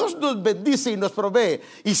 Mire, Dios nos bendice y nos provee.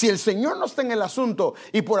 Y si el Señor no está en el asunto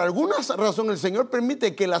y por alguna razón el Señor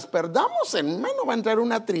permite que las perdamos, hermano, va a entrar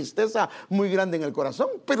una tristeza muy grande en el corazón.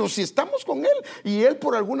 Pero si estamos con Él y Él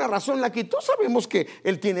por alguna razón la quitó, sabemos que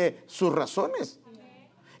Él tiene sus razones.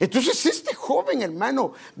 Entonces este joven,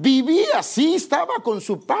 hermano, vivía así, estaba con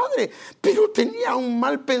su padre, pero tenía un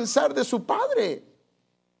mal pensar de su padre,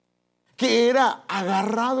 que era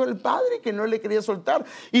agarrado el padre, que no le quería soltar.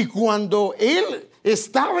 Y cuando él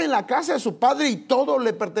estaba en la casa de su padre y todo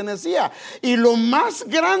le pertenecía, y lo más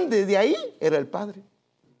grande de ahí era el padre.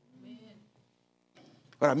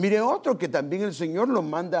 Ahora mire otro que también el Señor lo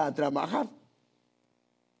manda a trabajar.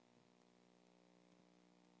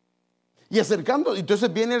 Y acercando,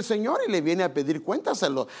 entonces viene el Señor y le viene a pedir cuentas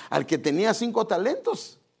al que tenía 5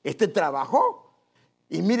 talentos. Este trabajó.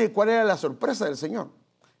 Y mire cuál era la sorpresa del Señor.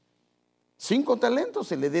 5 talentos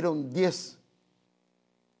se le dieron 10.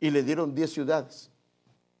 Y le dieron 10 ciudades.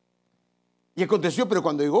 Y aconteció, pero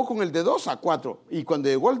cuando llegó con el de 2 a 4. Y cuando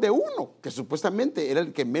llegó el de 1, que supuestamente era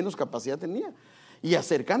el que menos capacidad tenía. Y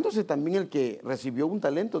acercándose también el que recibió un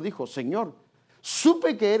talento, dijo: Señor,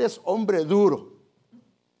 supe que eres hombre duro.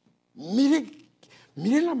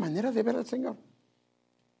 Mire la manera de ver al Señor.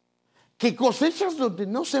 Que cosechas donde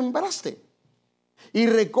no sembraste y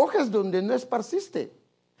recoges donde no esparciste.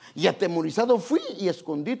 Y atemorizado fui y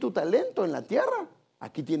escondí tu talento en la tierra.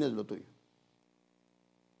 Aquí tienes lo tuyo.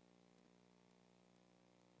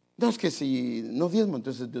 No es que si no diezmo,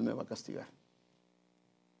 entonces Dios me va a castigar.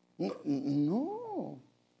 No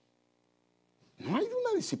hay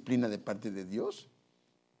una disciplina de parte de Dios.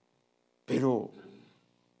 Pero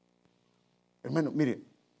hermano, mire,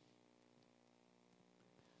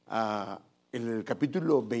 en el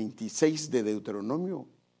capítulo 26 de Deuteronomio,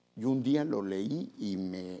 yo un día lo leí y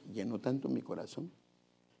me llenó tanto mi corazón,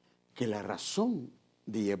 que la razón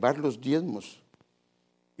de llevar los diezmos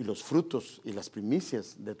y los frutos y las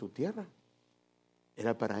primicias de tu tierra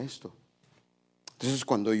era para esto. Entonces,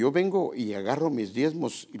 cuando yo vengo y agarro mis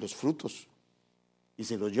diezmos y los frutos y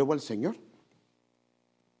se los llevo al Señor,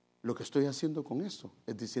 lo que estoy haciendo con esto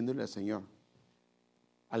es diciéndole al Señor,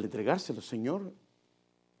 al entregárselo: Señor,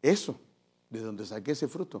 eso de donde saqué ese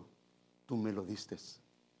fruto, tú me lo diste.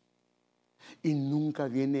 Y nunca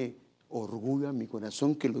viene orgullo a mi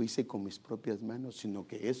corazón que lo hice con mis propias manos, sino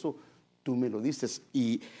que eso tú me lo diste.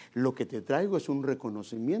 Y lo que te traigo es un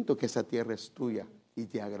reconocimiento que esa tierra es tuya. Y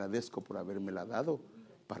te agradezco por habérmela dado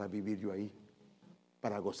para vivir yo ahí,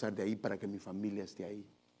 para gozar de ahí, para que mi familia esté ahí.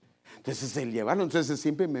 Entonces el llevarlo, entonces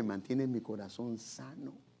siempre me mantiene mi corazón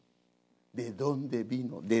sano. ¿De dónde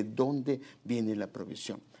vino? ¿De dónde viene la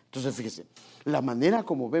provisión? Entonces fíjese, la manera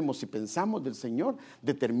como vemos y pensamos del Señor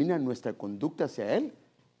determina nuestra conducta hacia Él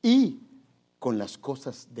y con las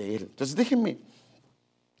cosas de Él. Entonces déjenme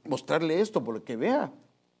mostrarle esto por que vea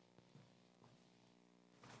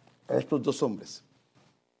a estos 2 hombres.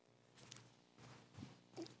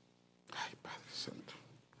 Ay, Padre Santo.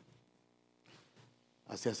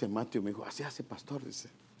 Así hace Mateo, me dijo, así hace pastor, dice.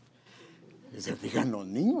 Dice, digan los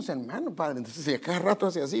niños, hermano, padre. Entonces, si a cada rato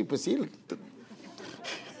hace así, pues sí.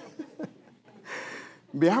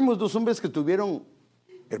 Veamos 2 hombres que tuvieron,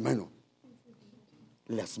 hermano,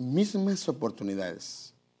 las mismas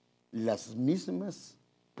oportunidades, las mismas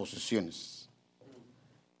posesiones,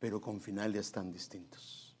 pero con finales tan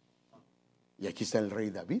distintos. Y aquí está el rey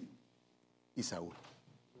David y Saúl.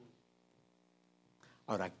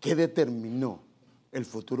 Ahora, ¿qué determinó el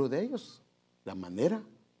futuro de ellos? La manera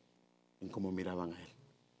en cómo miraban a Él.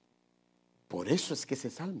 Por eso es que ese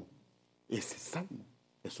salmo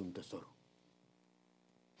es un tesoro.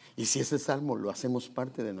 Y si ese salmo lo hacemos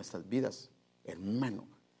parte de nuestras vidas, hermano,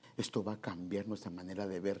 esto va a cambiar nuestra manera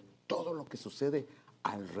de ver todo lo que sucede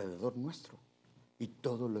alrededor nuestro y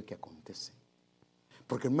todo lo que acontece.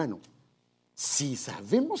 Porque, hermano, si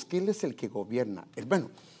sabemos que Él es el que gobierna,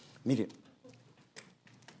 hermano, mire,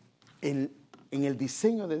 en el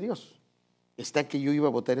diseño de Dios está que yo iba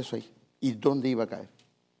a botar eso ahí. ¿Y dónde iba a caer?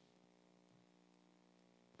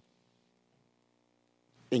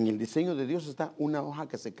 En el diseño de Dios está una hoja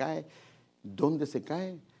que se cae, dónde se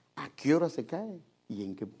cae, a qué hora se cae y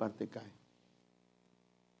en qué parte cae.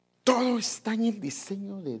 Todo está en el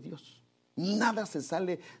diseño de Dios. Nada se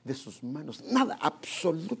sale de sus manos, nada,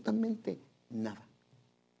 absolutamente nada.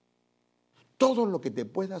 Todo lo que te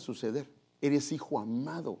pueda suceder Eres hijo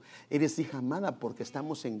amado, eres hija amada porque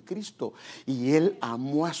estamos en Cristo. Y Él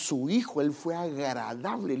amó a su Hijo, Él fue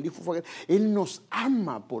agradable, el Hijo fue agradable. Él nos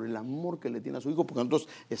ama por el amor que le tiene a su Hijo, porque nosotros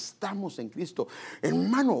estamos en Cristo.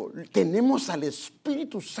 Hermano, tenemos al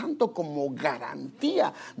Espíritu Santo como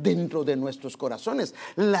garantía dentro de nuestros corazones.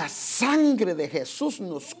 La sangre de Jesús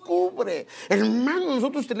nos cubre. Hermano,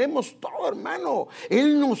 nosotros tenemos todo, hermano.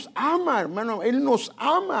 Él nos ama, hermano, Él nos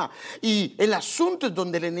ama. Y el asunto es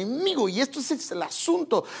donde el enemigo, y esto es el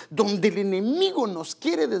asunto donde el enemigo nos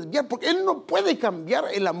quiere desviar, porque él no puede cambiar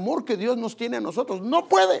el amor que Dios nos tiene a nosotros, no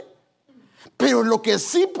puede. Pero lo que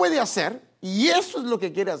sí puede hacer, y eso es lo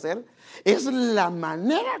que quiere hacer, es la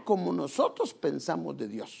manera como nosotros pensamos de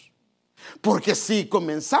Dios. Porque si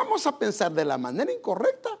comenzamos a pensar de la manera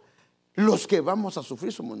incorrecta, los que vamos a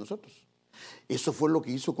sufrir somos nosotros. Eso fue lo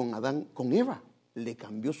que hizo con Adán, con Eva. Le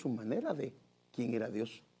cambió su manera de quién era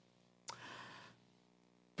Dios.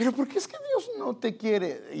 Pero ¿por qué es que Dios no te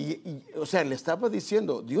quiere? O sea, le estaba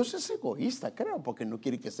diciendo, Dios es egoísta, creo, porque no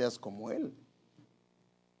quiere que seas como Él.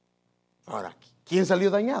 Ahora, ¿quién salió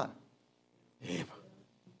dañada? Eva.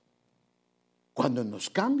 Cuando nos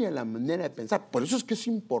cambia la manera de pensar. Por eso es que es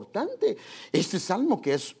importante este salmo,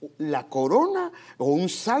 que es la corona, o un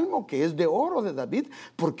salmo que es de oro de David,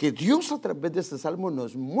 porque Dios a través de este salmo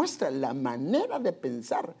nos muestra la manera de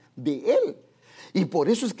pensar de Él. Y por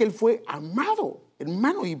eso es que Él fue amado,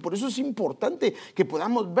 hermano, y por eso es importante que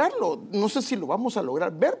podamos verlo. No sé si lo vamos a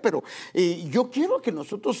lograr ver, pero yo quiero que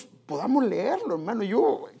nosotros podamos leerlo,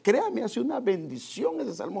 hermano. Créame, hace una bendición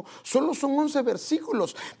ese salmo. Solo son 11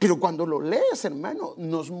 versículos, pero cuando lo lees, hermano,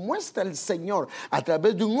 nos muestra el Señor a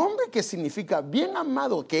través de un hombre que significa bien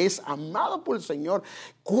amado, que es amado por el Señor,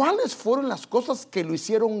 cuáles fueron las cosas que lo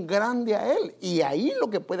hicieron grande a Él. Y ahí lo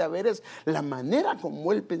que puede haber es la manera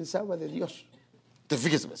como Él pensaba de Dios.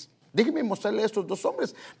 Entonces, fíjese, déjeme mostrarle a estos dos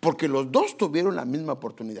hombres, porque los dos tuvieron la misma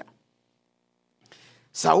oportunidad.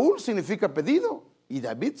 Saúl significa pedido y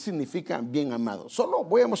David significa bien amado. Solo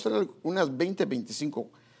voy a mostrarle unas 20, 25.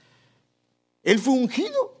 Él fue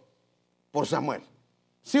ungido por Samuel.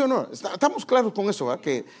 ¿Sí o no? Estamos claros con eso, ¿verdad?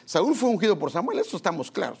 Que Saúl fue ungido por Samuel, eso estamos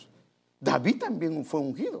claros. David también fue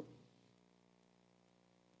ungido.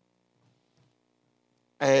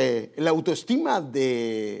 La autoestima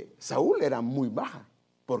de Saúl era muy baja,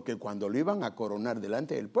 porque cuando lo iban a coronar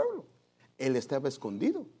delante del pueblo, él estaba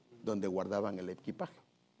escondido donde guardaban el equipaje.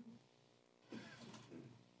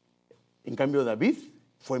 En cambio, David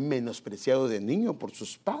fue menospreciado de niño por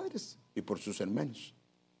sus padres y por sus hermanos.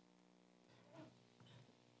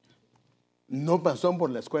 No pasó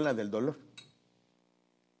por la escuela del dolor.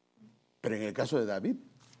 Pero en el caso de David,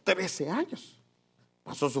 13 años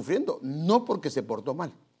pasó sufriendo, no porque se portó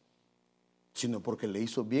mal, sino porque le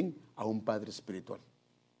hizo bien a un padre espiritual.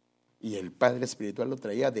 Y el padre espiritual lo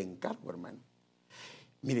traía de encargo, hermano.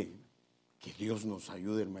 Miren, que Dios nos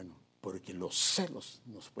ayude, hermano, porque los celos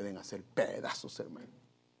nos pueden hacer pedazos, hermano.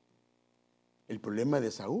 El problema de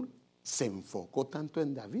Saúl se enfocó tanto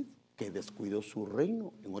en David que descuidó su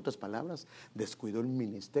reino. En otras palabras, descuidó el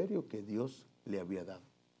ministerio que Dios le había dado.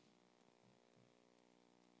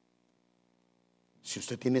 Si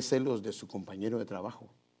usted tiene celos de su compañero de trabajo,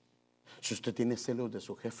 si usted tiene celos de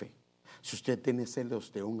su jefe, si usted tiene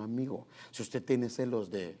celos de un amigo, si usted tiene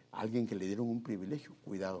celos de alguien que le dieron un privilegio,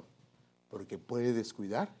 cuidado, porque puede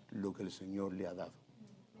descuidar lo que el Señor le ha dado.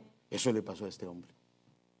 Eso le pasó a este hombre.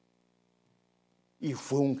 Y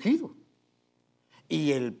fue ungido.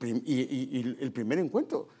 Y el primer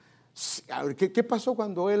encuentro, a ver, ¿qué pasó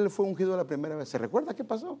cuando él fue ungido la primera vez? ¿Se recuerda qué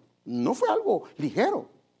pasó? No fue algo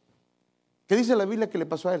ligero. ¿Qué dice la Biblia que le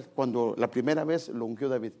pasó a él cuando la primera vez lo ungió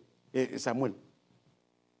David? Samuel.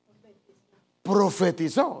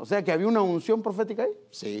 Profetizó. O sea que había una unción profética ahí.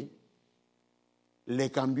 Sí.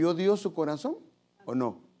 ¿Le cambió Dios su corazón o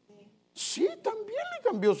no? Sí, también le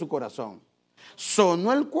cambió su corazón.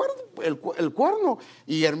 Sonó el cuerno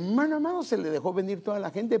y hermano amado, se le dejó venir toda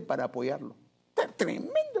la gente para apoyarlo.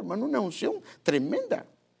 Tremendo, hermano, una unción tremenda.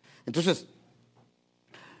 Entonces,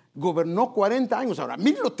 gobernó 40 años. Ahora,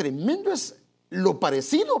 miren, lo tremendo es lo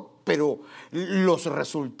parecido, pero los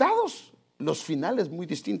resultados, los finales muy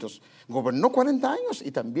distintos. Gobernó 40 años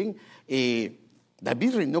y también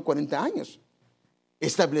David reinó 40 años.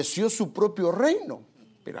 Estableció su propio reino.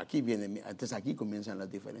 Pero aquí viene, antes aquí comienzan las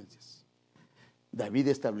diferencias. David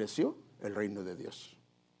estableció el reino de Dios.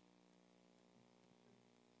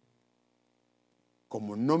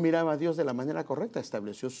 Como no miraba a Dios de la manera correcta,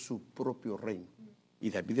 estableció su propio reino. Y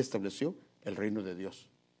David estableció el reino de Dios.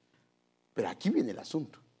 Pero aquí viene el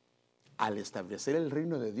asunto. Al establecer el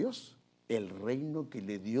reino de Dios, el reino que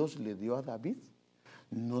Dios le dio a David,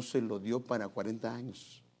 no se lo dio para 40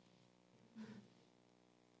 años.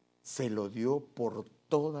 se lo dio por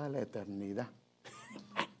toda la eternidad.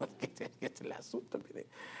 Este es el asunto, mire.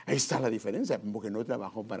 Ahí está la diferencia, porque no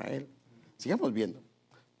trabajó para él. Sigamos viendo.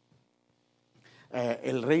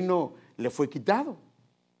 El reino le fue quitado.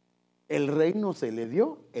 El reino se le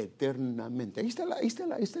dio eternamente. Ahí está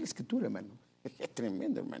la escritura, hermano. Es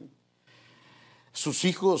tremendo, hermano. Sus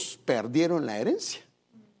hijos perdieron la herencia.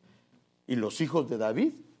 Y los hijos de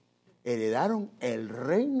David heredaron el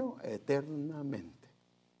reino eternamente.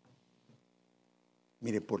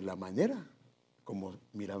 Mire, por la manera como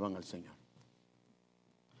miraban al Señor.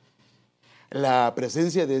 La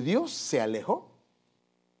presencia de Dios se alejó.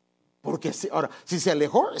 Porque ahora, si se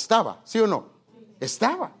alejó, estaba, ¿sí o no?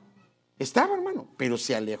 Estaba, hermano, pero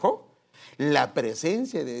se alejó. La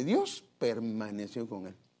presencia de Dios permaneció con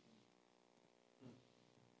él.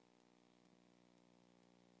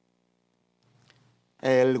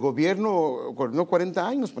 El gobierno gobernó 40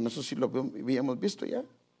 años, pero eso sí lo habíamos visto ya.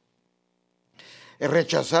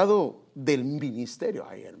 Rechazado del ministerio,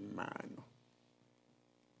 ay hermano,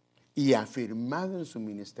 y afirmado en su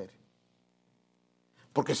ministerio.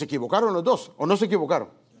 Porque se equivocaron los dos, ¿o no se equivocaron?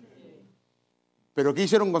 Pero ¿qué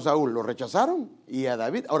hicieron con Saúl? Lo rechazaron y a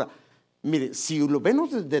David. Ahora, mire, si lo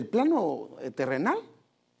vemos desde el plano terrenal,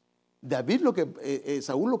 David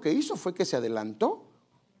Saúl lo que hizo fue que se adelantó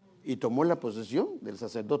y tomó la posesión del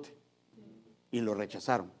sacerdote y lo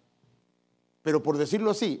rechazaron. Pero por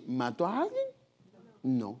decirlo así, ¿mató a alguien?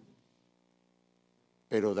 No.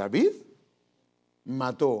 Pero David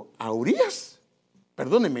mató a Urías.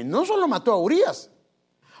 Perdóneme, no solo mató a Urías,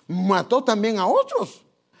 mató también a otros,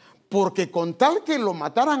 porque con tal que lo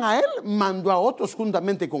mataran a él, mandó a otros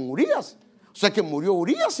juntamente con Urías. O sea que murió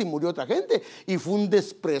Urías y murió otra gente, y fue un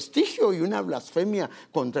desprestigio y una blasfemia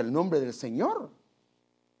contra el nombre del Señor.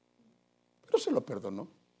 Pero se lo perdonó.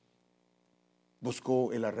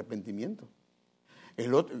 Buscó el arrepentimiento.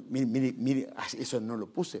 El otro, mire, eso no lo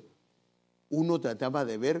puse. Uno trataba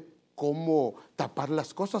de ver cómo tapar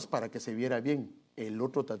las cosas para que se viera bien. El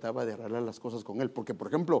otro trataba de arreglar las cosas con él. Porque, por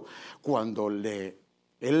ejemplo, cuando el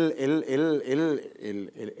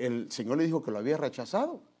Señor le dijo que lo había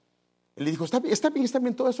rechazado, él le dijo, está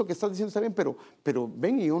bien, todo eso que estás diciendo está bien, pero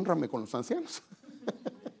ven y hónrame con los ancianos.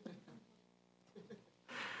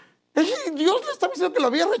 Dios le estaba diciendo que lo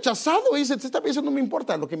había rechazado. Y dice, eso no me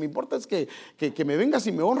importa. Lo que me importa es que me vengas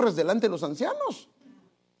y me honres delante de los ancianos.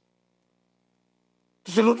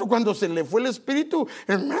 Entonces el otro, cuando se le fue el espíritu,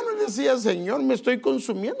 hermano, le decía, Señor, me estoy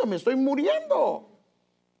consumiendo, me estoy muriendo.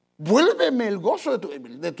 Vuélveme el gozo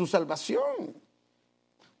de tu salvación.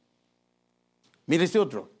 Mire este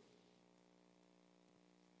otro.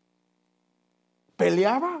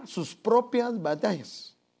 Peleaba sus propias batallas.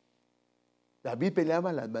 David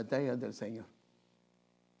peleaba las batallas del Señor.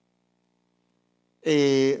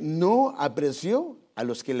 No apreció a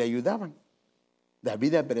los que le ayudaban.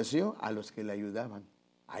 David apreció a los que le ayudaban.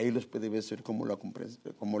 Ahí los puede ver cómo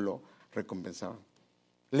lo recompensaban.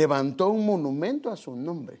 Levantó un monumento a su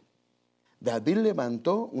nombre. David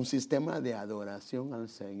levantó un sistema de adoración al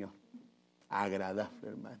Señor. Agradable,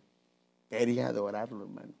 hermano. Quería adorarlo,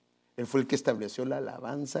 hermano. Él fue el que estableció la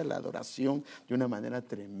alabanza, la adoración de una manera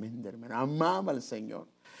tremenda, hermano. Amaba al Señor.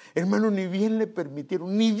 Hermano, ni bien le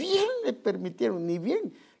permitieron,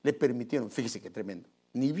 fíjese qué tremendo,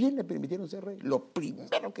 ni bien le permitieron ser rey. Lo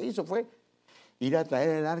primero que hizo fue ir a traer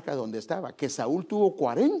el arca donde estaba, que Saúl tuvo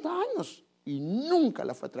 40 años y nunca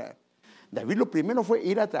la fue a traer. David lo primero fue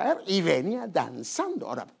ir a traer y venía danzando.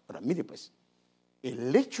 Ahora mire pues,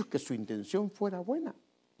 el hecho que su intención fuera buena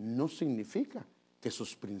no significa que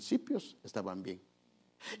sus principios estaban bien.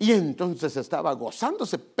 Y entonces estaba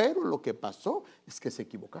gozándose, pero lo que pasó es que se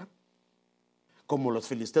equivocaron. Como los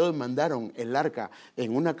filisteos mandaron el arca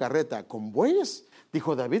en una carreta con bueyes,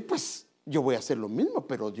 dijo David, pues yo voy a hacer lo mismo,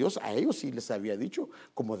 pero Dios a ellos sí les había dicho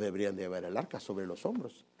cómo deberían de llevar el arca sobre los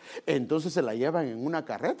hombros. Entonces se la llevan en una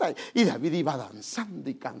carreta y David iba danzando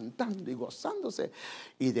y cantando y gozándose,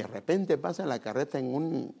 y de repente pasa la carreta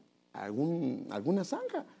en alguna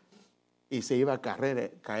zanja y se iba a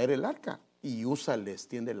caer el arca, y Usa le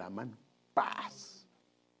extiende la mano. ¡Paz!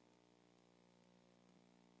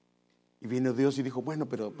 Y vino Dios y dijo, bueno,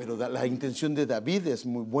 pero la intención de David es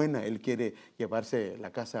muy buena. Él quiere llevarse la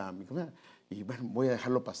casa a mi casa. Y bueno, voy a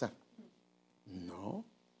dejarlo pasar. No,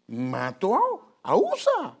 mató a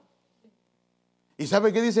Usa. ¿Y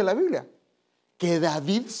sabe qué dice la Biblia? Que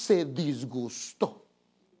David se disgustó.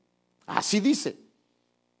 Así dice.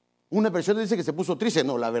 Una versión dice que se puso triste.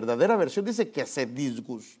 No, la verdadera versión dice que se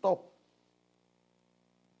disgustó.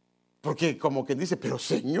 Porque como que dice, pero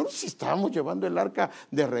Señor, si estábamos llevando el arca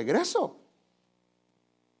de regreso.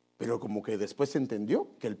 Pero como que después se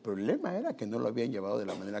entendió que el problema era que no lo habían llevado de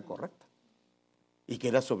la manera correcta y que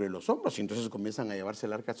era sobre los hombros, y entonces comienzan a llevarse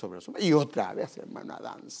el arca sobre los hombros y otra vez, hermano, a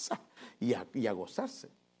danzar y a gozarse.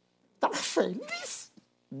 Estaba feliz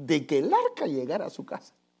de que el arca llegara a su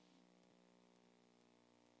casa.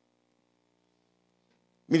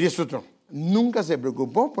 Mire esto otro, nunca se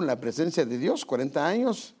preocupó por la presencia de Dios. 40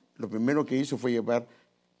 años, lo primero que hizo fue llevar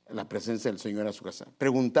la presencia del Señor a su casa.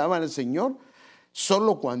 Preguntaba al Señor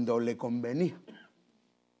solo cuando le convenía.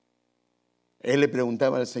 Él le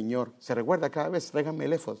preguntaba al Señor, ¿se recuerda cada vez? Tráigame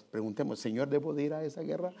el éfod. Preguntemos, Señor, ¿debo de ir a esa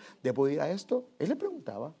guerra? ¿Debo de ir a esto? Él le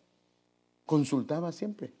preguntaba, consultaba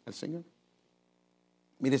siempre al Señor.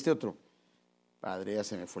 Mire este otro. Padre, ya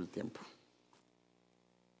se me fue el tiempo.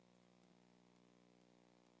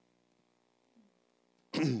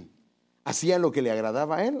 Hacía lo que le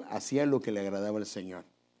agradaba a él, hacía lo que le agradaba al Señor.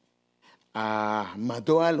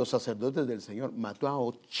 Mató a los sacerdotes del Señor, mató a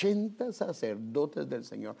 80 sacerdotes del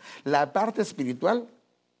Señor. La parte espiritual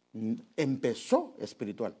empezó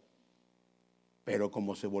espiritual, pero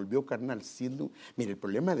como se volvió carnal, mire, el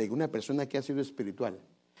problema de una persona que ha sido espiritual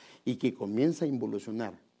y que comienza a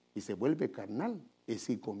involucionar y se vuelve carnal es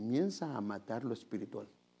que comienza a matar lo espiritual.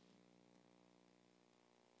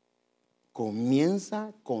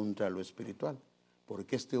 Comienza contra lo espiritual,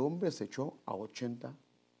 porque este hombre se echó a 80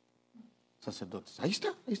 sacerdotes. Ahí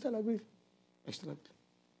está la Biblia. Ahí está la Biblia.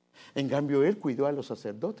 En cambio, él cuidó a los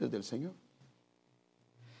sacerdotes del Señor.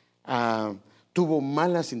 Tuvo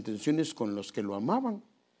malas intenciones con los que lo amaban,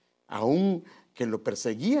 aun que lo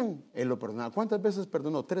perseguían, él lo perdonaba. ¿Cuántas veces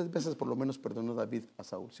perdonó? 3 veces por lo menos perdonó David a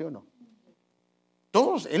Saúl, ¿sí o no?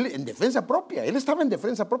 Todos, él en defensa propia, él estaba en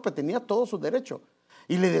defensa propia, tenía todo su derecho.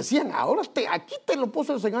 Y le decían, ahora aquí te lo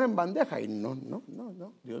puso el Señor en bandeja. Y no,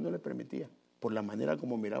 Dios no le permitía. Por la manera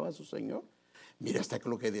como miraba a su Señor. Mira hasta que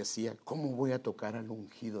lo que decía, ¿cómo voy a tocar al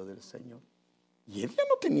ungido del Señor? Y él ya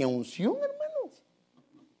no tenía unción, hermano,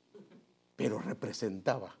 pero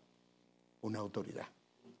representaba una autoridad.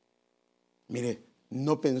 Mire,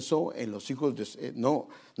 no pensó en los hijos no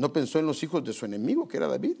pensó en los hijos de su enemigo, que era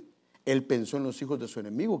David. Él pensó en los hijos de su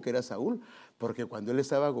enemigo, que era Saúl, porque cuando él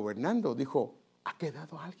estaba gobernando, dijo, ¿ha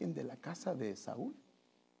quedado alguien de la casa de Saúl?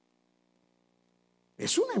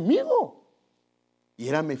 Es un enemigo. Y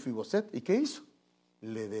era Mefiboset. ¿Y qué hizo?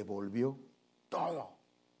 Le devolvió todo.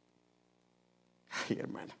 Ay,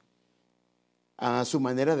 hermana. A su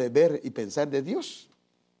manera de ver y pensar de Dios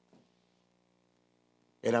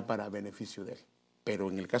era para beneficio de él. Pero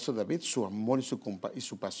en el caso de David, su amor y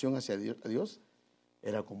su pasión hacia Dios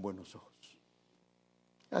era con buenos ojos.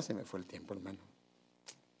 Ya se me fue el tiempo, hermano.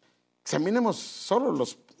 Examinemos solo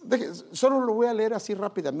lo voy a leer así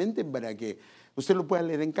rápidamente para que usted lo pueda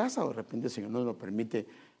leer en casa, o de repente el Señor no nos permite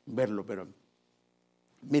verlo, pero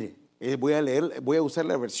mire, voy a usar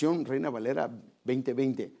la versión Reina Valera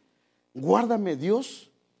 2020. Guárdame, Dios,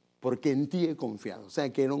 porque en ti he confiado. O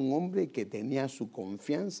sea, que era un hombre que tenía su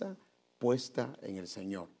confianza puesta en el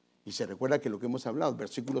Señor. Y se recuerda que lo que hemos hablado, el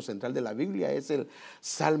versículo central de la Biblia es el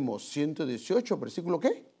Salmo 118, versículo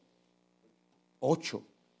 ¿qué? 8.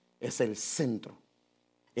 Es el centro.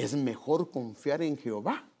 Es mejor confiar en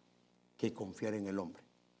Jehová que confiar en el hombre.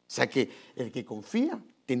 O sea que el que confía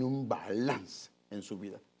tiene un balance en su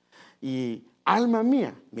vida. Y alma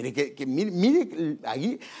mía, mire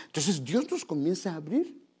ahí. Entonces Dios nos comienza a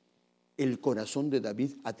abrir el corazón de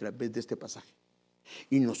David a través de este pasaje.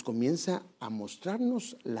 Y nos comienza a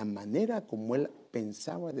mostrarnos la manera como él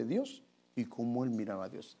pensaba de Dios y cómo él miraba a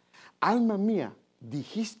Dios. Alma mía,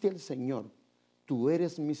 dijiste al Señor, tú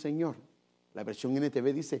eres mi Señor. La versión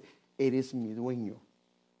NTV dice, eres mi dueño.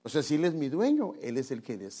 O sea, si Él es mi dueño, Él es el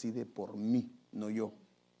que decide por mí, no yo.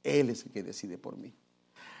 Él es el que decide por mí.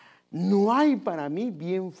 No hay para mí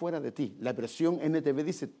bien fuera de ti. La versión NTV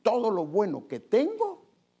dice, todo lo bueno que tengo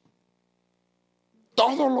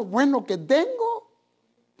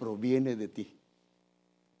proviene de ti.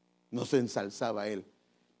 No se ensalzaba Él,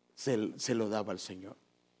 se lo daba al Señor.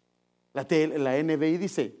 La NBI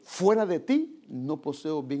dice, fuera de ti no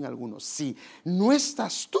poseo bien alguno. Si no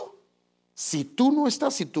estás tú, si tú no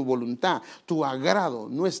estás, si tu voluntad, tu agrado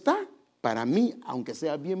no está, para mí, aunque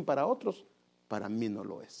sea bien para otros, para mí no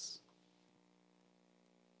lo es.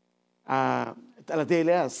 A la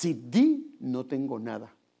TLA, si di, no tengo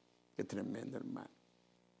nada. Qué tremendo, hermano.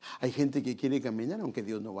 Hay gente que quiere caminar aunque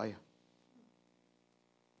Dios no vaya.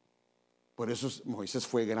 Por eso Moisés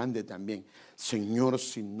fue grande también. Señor,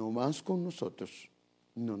 si no vas con nosotros,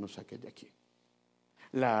 no nos saques de aquí.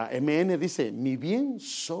 La MN dice, mi bien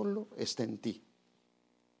solo está en ti.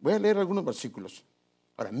 Voy a leer algunos versículos.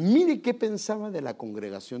 Ahora, mire qué pensaba de la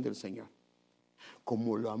congregación del Señor.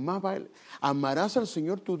 como lo amaba él. Amarás al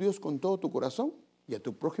Señor tu Dios con todo tu corazón y a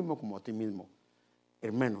tu prójimo como a ti mismo.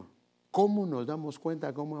 Hermano, ¿cómo nos damos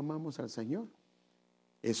cuenta cómo amamos al Señor?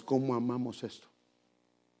 Es cómo amamos esto.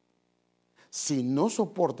 Si no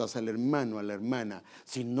soportas al hermano, a la hermana,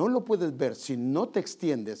 si no lo puedes ver, si no te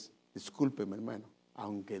extiendes, discúlpeme, hermano,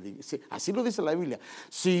 aunque así lo dice la Biblia.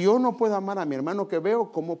 Si yo no puedo amar a mi hermano que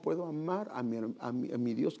veo, ¿cómo puedo amar a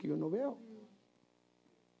mi Dios que yo no veo?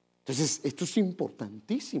 Entonces, esto es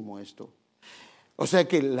importantísimo esto. O sea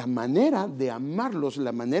que la manera de amarlos,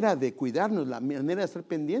 la manera de cuidarnos, la manera de estar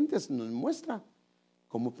pendientes nos muestra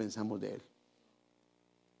cómo pensamos de Él.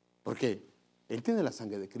 Porque Él tiene la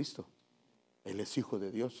sangre de Cristo. Él es hijo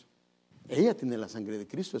de Dios. Ella tiene la sangre de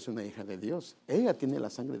Cristo, es una hija de Dios. Ella tiene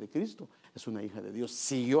la sangre de Cristo, es una hija de Dios.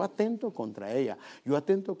 Si yo atento contra ella, yo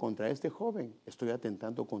atento contra este joven, estoy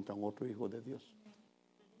atentando contra un otro hijo de Dios.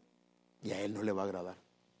 Y a Él no le va a agradar.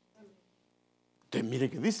 Entonces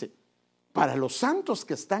mire que dice, para los santos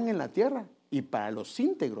que están en la tierra y para los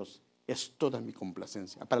íntegros es toda mi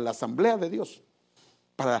complacencia. Para la asamblea de Dios,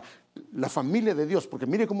 para la familia de Dios, porque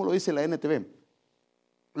mire cómo lo dice la NTV.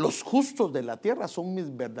 Los justos de la tierra son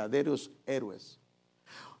mis verdaderos héroes.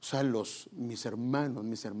 O sea, mis hermanos,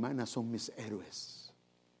 mis hermanas son mis héroes.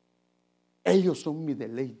 Ellos son mi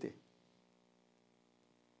deleite.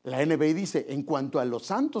 La NBI dice, en cuanto a los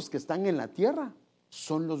santos que están en la tierra,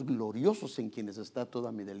 son los gloriosos en quienes está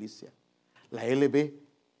toda mi delicia. La LB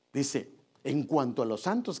dice, en cuanto a los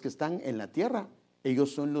santos que están en la tierra,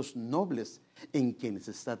 ellos son los nobles en quienes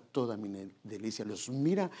está toda mi delicia. Los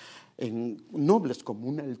mira en nobles como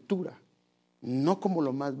una altura, no como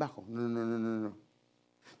lo más bajo. No.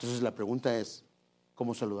 Entonces la pregunta es,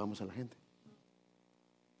 ¿cómo saludamos a la gente?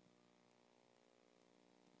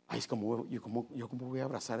 Ay, es como yo cómo voy a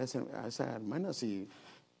abrazar a esa hermana si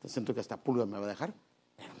siento que hasta pulga me va a dejar.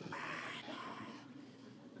 Hermano.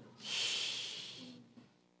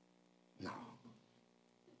 No.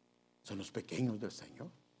 Son los pequeños del Señor.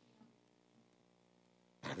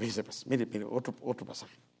 Pues, mire, otro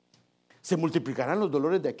pasaje. Se multiplicarán los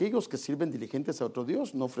dolores de aquellos que sirven diligentes a otro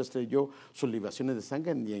Dios. No ofreceré yo sus libaciones de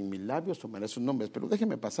sangre, ni en mis labios tomaré sus nombres. Pero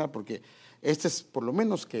déjeme pasar, porque este es por lo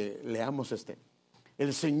menos que leamos este.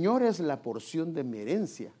 El Señor es la porción de mi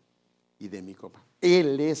herencia y de mi copa.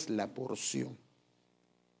 Él es la porción.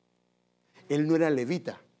 Él no era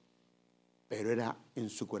levita, pero era en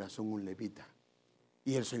su corazón un levita.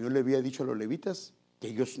 Y el Señor le había dicho a los levitas que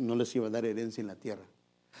ellos no les iba a dar herencia en la tierra,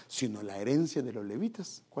 sino la herencia de los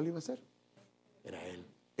levitas. ¿Cuál iba a ser? Era Él.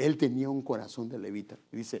 Él tenía un corazón de levita.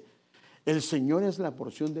 Y dice, el Señor es la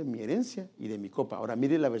porción de mi herencia y de mi copa. Ahora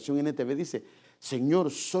mire la versión NTV, dice, Señor,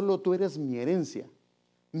 solo tú eres mi herencia,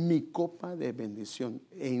 mi copa de bendición.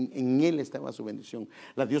 En Él estaba su bendición.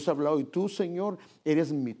 La Dios ha hablado, y tú, Señor,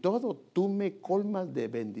 eres mi todo, tú me colmas de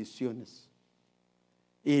bendiciones.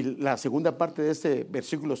 Y la segunda parte de este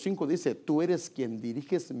versículo 5 dice, tú eres quien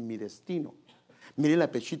diriges mi destino. Mire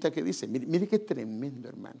la pechita que dice, mire qué tremendo,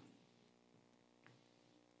 hermano.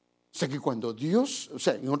 O sea que cuando Dios, o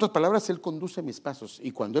sea, en otras palabras, Él conduce mis pasos.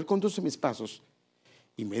 Y cuando Él conduce mis pasos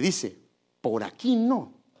y me dice, por aquí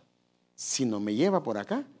no, sino me lleva por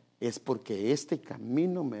acá, es porque este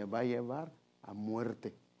camino me va a llevar a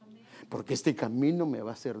muerte. Porque este camino me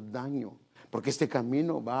va a hacer daño. Porque este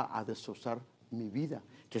camino va a destrozar mi vida.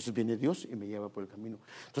 Entonces viene Dios y me lleva por el camino.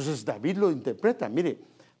 Entonces David lo interpreta, mire,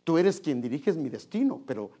 tú eres quien diriges mi destino,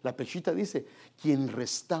 pero la pechita dice, quien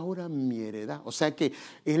restaura mi heredad. O sea que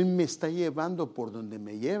Él me está llevando por donde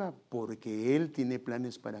me lleva, porque Él tiene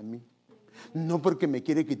planes para mí. No porque me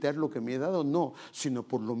quiere quitar lo que me he dado, no, sino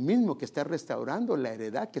por lo mismo que está restaurando la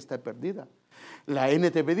heredad que está perdida. La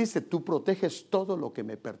NTV dice, tú proteges todo lo que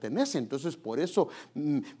me pertenece, entonces por eso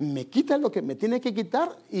me quita lo que me tiene que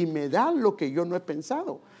quitar y me da lo que yo no he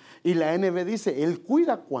pensado. Y la NB dice, Él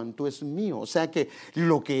cuida cuanto es mío, o sea que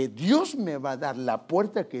lo que Dios me va a dar, la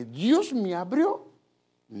puerta que Dios me abrió,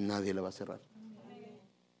 nadie la va a cerrar.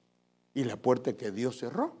 Y la puerta que Dios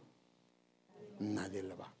cerró, nadie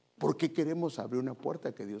la va. ¿Por qué queremos abrir una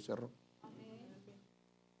puerta que Dios cerró?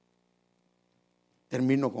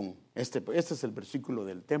 Termino con este es el versículo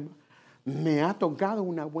del tema. Me ha tocado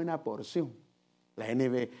una buena porción. La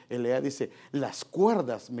NBLA dice, las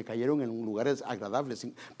cuerdas me cayeron en lugares agradables,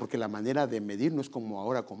 porque la manera de medir no es como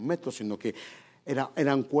ahora con metros, sino que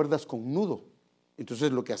eran cuerdas con nudo.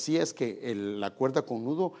 Entonces lo que hacía es que la cuerda con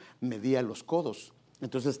nudo medía los codos.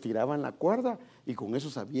 Entonces tiraban la cuerda y con eso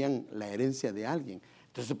sabían la herencia de alguien.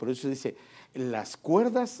 Entonces por eso dice, las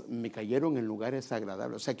cuerdas me cayeron en lugares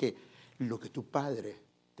agradables. O sea que lo que tu padre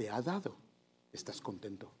te ha dado, estás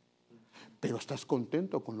contento. Pero estás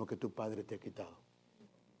contento con lo que tu padre te ha quitado.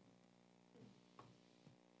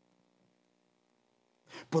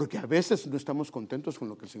 Porque a veces no estamos contentos con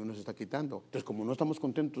lo que el Señor nos está quitando. Entonces, como no estamos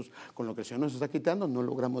contentos con lo que el Señor nos está quitando, no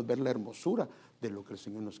logramos ver la hermosura de lo que el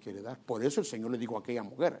Señor nos quiere dar. Por eso el Señor le dijo a aquella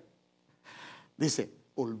mujer, dice,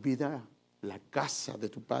 olvida la casa de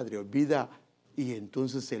tu padre, olvida, y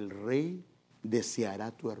entonces el rey deseará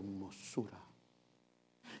tu hermosura.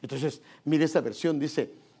 Entonces, mire esta versión,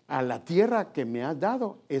 dice, a la tierra que me has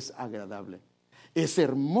dado es agradable. Es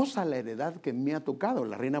hermosa la heredad que me ha tocado.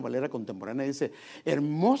 La Reina Valera contemporánea dice,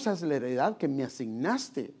 hermosa es la heredad que me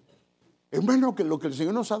asignaste. Hermano, que lo que el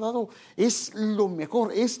Señor nos ha dado es lo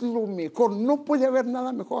mejor, es lo mejor. No puede haber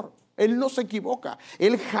nada mejor. Él no se equivoca,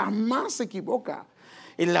 Él jamás se equivoca.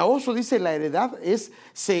 El Laoso dice, la heredad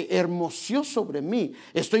se hermoseó sobre mí.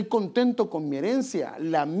 Estoy contento con mi herencia.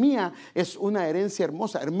 La mía es una herencia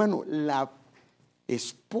hermosa. Hermano, la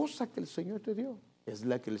esposa que el Señor te dio es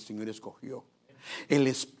la que el Señor escogió. El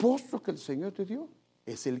esposo que el Señor te dio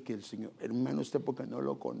es el que el Señor, hermano, usted porque no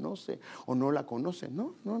lo conoce o no la conoce.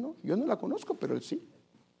 No, yo no la conozco, pero él sí.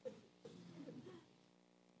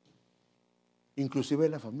 Inclusive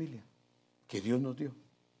la familia que Dios nos dio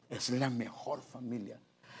es la mejor familia.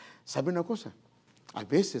 ¿Sabe una cosa? A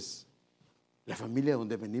veces la familia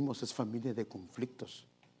donde venimos es familia de conflictos,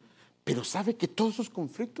 pero sabe que todos esos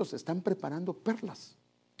conflictos están preparando perlas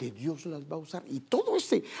que Dios las va a usar, y todo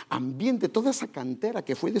ese ambiente, toda esa cantera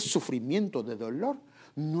que fue de sufrimiento, de dolor,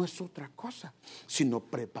 no es otra cosa sino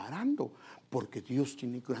preparando, porque Dios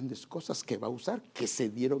tiene grandes cosas que va a usar, que se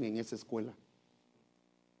dieron en esa escuela.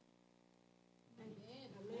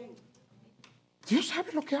 Dios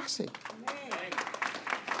sabe lo que hace.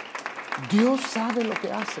 Dios sabe lo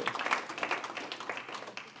que hace.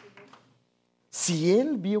 Si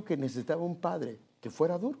Él vio que necesitaba un padre que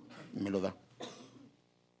fuera duro, me lo da.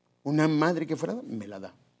 Una madre que fuera, me la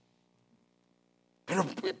da.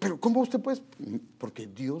 Pero ¿cómo usted puede? Porque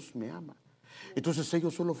Dios me ama. Entonces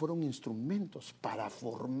ellos solo fueron instrumentos para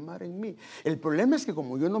formar en mí. El problema es que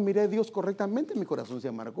como yo no miré a Dios correctamente, mi corazón se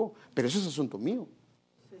amargó. Pero eso es asunto mío.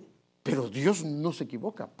 Pero Dios no se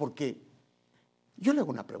equivoca, porque yo le hago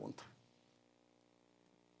una pregunta.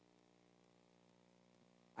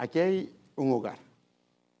 Aquí hay un hogar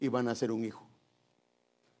y van a hacer un hijo.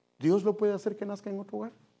 ¿Dios lo puede hacer que nazca en otro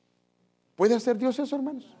hogar? ¿Puede hacer Dios eso,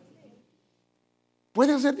 hermanos?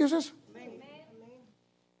 ¿Puede hacer Dios eso?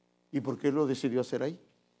 ¿Y por qué lo decidió hacer ahí?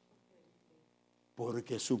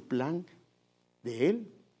 Porque su plan de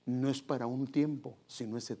Él no es para un tiempo,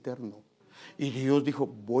 sino es eterno. Y Dios dijo,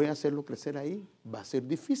 voy a hacerlo crecer ahí, va a ser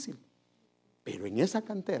difícil, pero en esa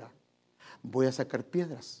cantera voy a sacar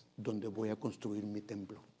piedras donde voy a construir mi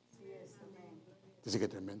templo. Dice que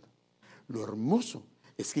tremendo. Lo hermoso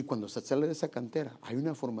es que cuando se sale de esa cantera hay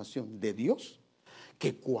una formación de Dios,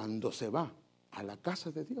 que cuando se va a la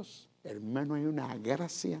casa de Dios, hermano, hay una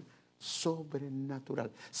gracia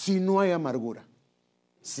sobrenatural. Si no hay amargura,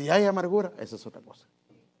 si hay amargura, esa es otra cosa.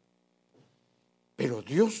 Pero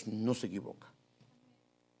Dios no se equivoca.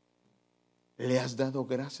 ¿Le has dado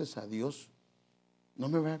gracias a Dios? No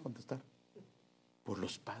me vaya a contestar. Por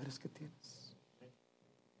los padres que tienes,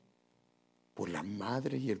 por la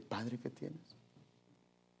madre y el padre que tienes.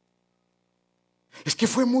 Es que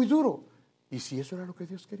fue muy duro. ¿Y si eso era lo que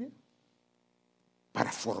Dios quería?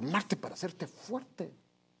 Para formarte, para hacerte fuerte.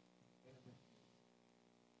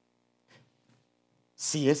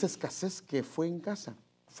 Si esa escasez que fue en casa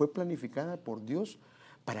fue planificada por Dios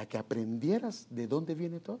para que aprendieras de dónde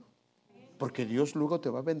viene todo. Porque Dios luego te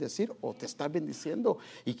va a bendecir o te está bendiciendo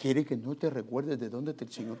y quiere que no te recuerdes de dónde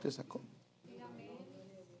el Señor te sacó.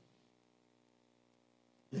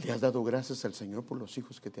 ¿Le has dado gracias al Señor por los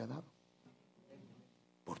hijos que te ha dado?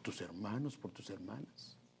 Por tus hermanos, por tus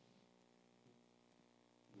hermanas.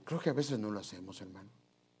 Creo que a veces no lo hacemos, hermano.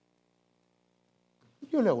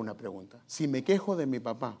 Yo le hago una pregunta. Si me quejo de mi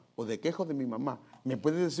papá o de quejo de mi mamá, ¿me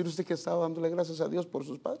puede decir usted que ha estado dándole gracias a Dios por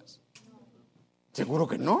sus padres? Seguro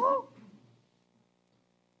que no.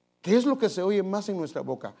 ¿Qué es lo que se oye más en nuestra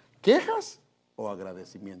boca? ¿Quejas o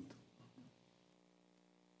agradecimiento?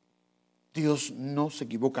 Dios no se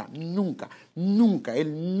equivoca nunca, nunca,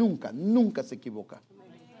 Él nunca, nunca se equivoca.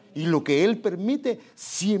 Y lo que Él permite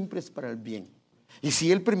siempre es para el bien. Y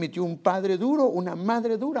si Él permitió un padre duro, una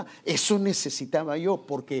madre dura, eso necesitaba yo,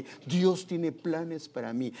 porque Dios tiene planes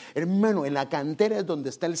para mí. Hermano, en la cantera es donde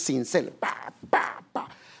está el cincel. Pa, pa, pa.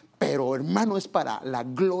 Pero hermano, es para la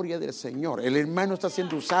gloria del Señor. El hermano está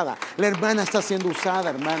siendo usada, la hermana está siendo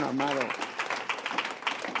usada, hermano amado.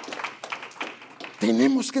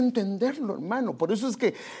 Tenemos que entenderlo, hermano. Por eso es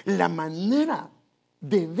que la manera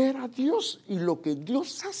de ver a Dios y lo que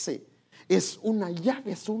Dios hace es una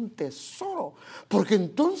llave, es un tesoro. Porque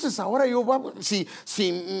entonces ahora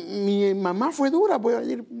si mi mamá fue dura, voy a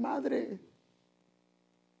decir, madre,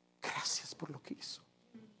 gracias por lo que hizo.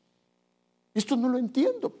 Esto no lo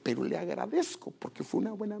entiendo, pero le agradezco porque fue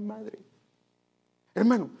una buena madre.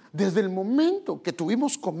 Hermano, desde el momento que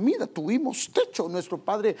tuvimos comida, tuvimos techo, nuestro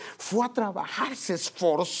padre fue a trabajar, se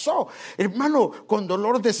esforzó. Hermano, con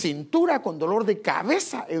dolor de cintura, con dolor de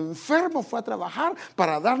cabeza, enfermo, fue a trabajar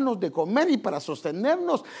para darnos de comer y para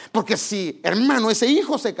sostenernos. Porque si, hermano, ese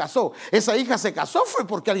hijo se casó, esa hija se casó, fue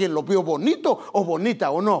porque alguien lo vio bonito o bonita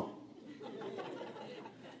o no.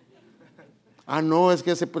 Ah, no, es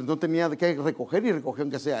que ese pues no tenía que recoger y recogió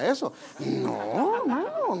aunque sea eso. No,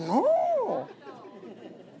 hermano, no.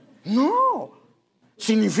 No,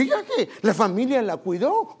 significa que la familia la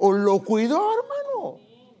cuidó o lo cuidó, hermano.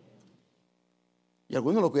 Y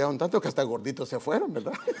algunos lo cuidaron tanto que hasta gorditos se fueron,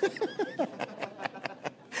 ¿verdad?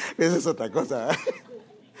 Esa es otra cosa.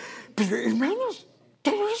 Pero hermanos,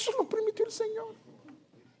 todo eso lo permitió el Señor.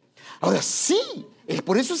 Ahora sí,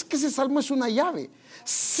 por eso es que ese salmo es una llave.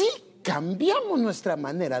 Si cambiamos nuestra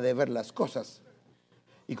manera de ver las cosas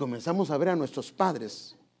y comenzamos a ver a nuestros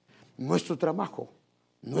padres, nuestro trabajo,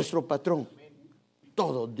 nuestro patrón,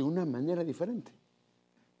 todo de una manera diferente,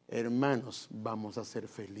 hermanos, vamos a ser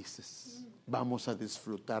felices, vamos a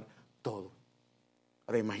disfrutar todo.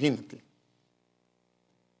 Ahora imagínate,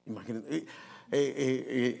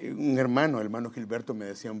 un hermano Gilberto me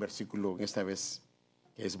decía un versículo esta vez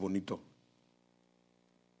que es bonito.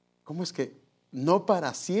 ¿Cómo es que no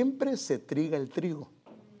para siempre se triga el trigo?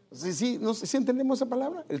 Sí, no sé si entendemos esa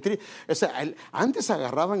palabra. O sea, antes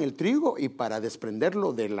agarraban el trigo y para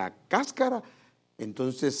desprenderlo de la cáscara,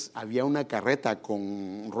 entonces había una carreta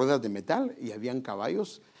con ruedas de metal y habían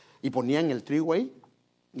caballos y ponían el trigo ahí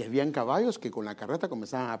y habían caballos que con la carreta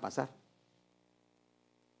comenzaban a pasar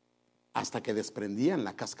hasta que desprendían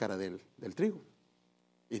la cáscara del trigo.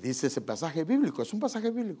 Y dice ese pasaje bíblico, es un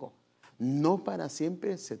pasaje bíblico, no para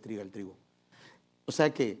siempre se triga el trigo. O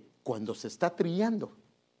sea que cuando se está trillando,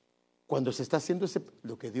 cuando se está haciendo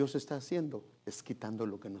lo que Dios está haciendo es quitando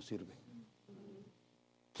lo que no sirve.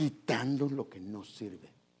 Quitando lo que no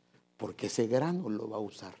sirve. Porque ese grano lo va a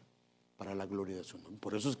usar para la gloria de su nombre.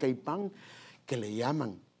 Por eso es que hay pan que le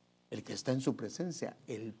llaman, el que está en su presencia,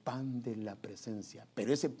 el pan de la presencia.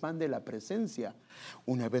 Pero ese pan de la presencia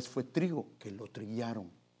una vez fue trigo que lo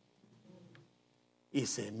trillaron. Y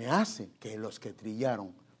se me hace que los que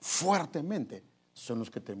trillaron fuertemente son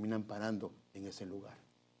los que terminan parando en ese lugar.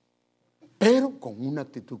 Pero con una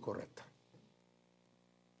actitud correcta.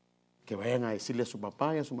 Que vayan a decirle a su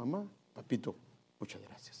papá y a su mamá, papito, muchas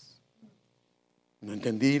gracias. No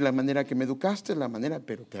entendí la manera que me educaste,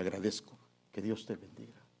 pero te agradezco. Que Dios te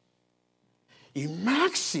bendiga. Y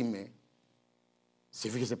máxime, si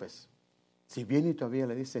fíjese pues, si viene y todavía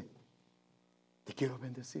le dice, te quiero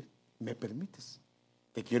bendecir, ¿me permites?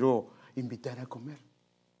 Te quiero invitar a comer,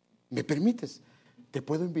 ¿me permites? Te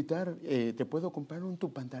puedo invitar, te puedo comprar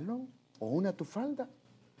tu pantalón o una tu falda.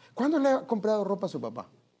 ¿Cuándo le ha comprado ropa a su papá?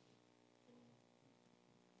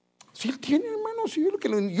 Si él tiene, hermano, si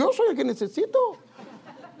yo soy el que necesito.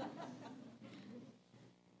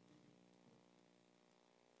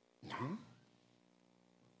 ¿No?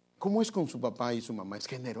 ¿Cómo es con su papá y su mamá? ¿Es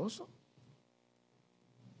generoso?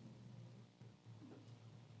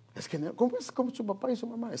 ¿Cómo es con su papá y su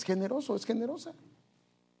mamá? ¿Es generoso? ¿Es generosa?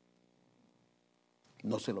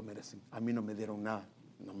 No se lo merecen. A mí no me dieron nada.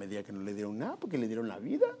 No me diga que no le dieron nada porque le dieron la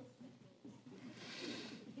vida.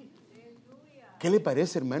 ¿Qué le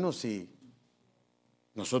parece, hermano, si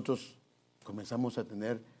nosotros comenzamos a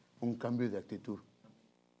tener un cambio de actitud?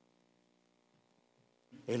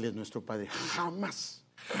 Él es nuestro Padre. Jamás,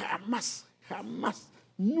 jamás, jamás,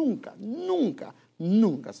 nunca, nunca,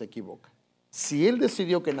 nunca se equivoca. Si Él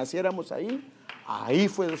decidió que naciéramos ahí, ahí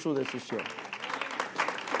fue su decisión.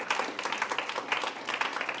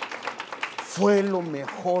 Fue lo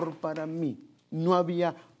mejor para mí. No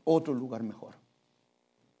había otro lugar mejor.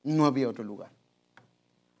 No había otro lugar.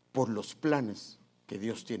 Por los planes que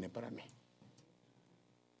Dios tiene para mí.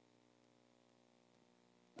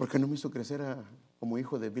 ¿Por qué no me hizo crecer como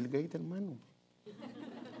hijo de Bill Gates, hermano?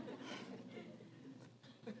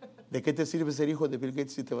 ¿De qué te sirve ser hijo de Bill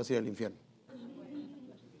Gates si te vas a ir al infierno?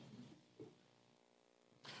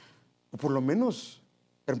 O por lo menos,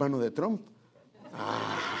 hermano de Trump.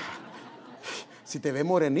 Si te ve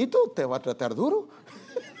morenito, te va a tratar duro.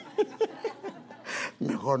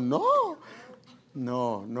 Mejor no.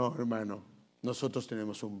 No, hermano. Nosotros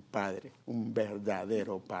tenemos un Padre, un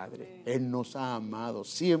verdadero Padre. Él nos ha amado,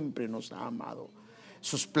 siempre nos ha amado.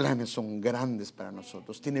 Sus planes son grandes para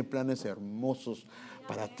nosotros. Tiene planes hermosos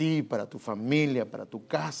para ti, para tu familia, para tu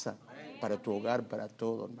casa, para tu hogar, para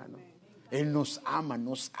todo, hermano. Él nos ama,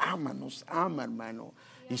 hermano.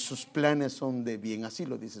 Y sus planes son de bien. Así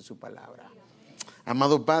lo dice su palabra.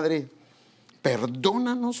 Amado Padre,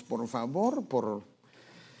 perdónanos, por favor, por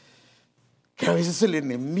que a veces el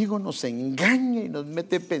enemigo nos engaña y nos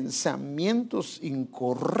mete pensamientos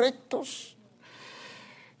incorrectos.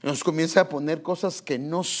 Nos comienza a poner cosas que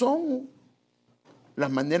no son la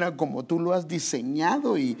manera como tú lo has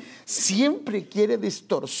diseñado, y siempre quiere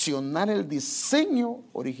distorsionar el diseño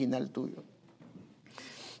original tuyo.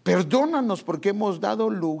 Perdónanos porque hemos dado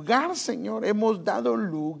lugar, Señor, hemos dado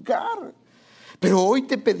lugar. Pero hoy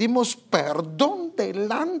te pedimos perdón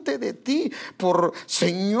delante de ti por,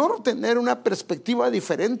 Señor, tener una perspectiva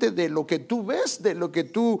diferente de lo que tú ves, de lo que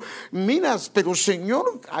tú miras. Pero,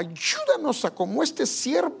 Señor, ayúdanos a, como este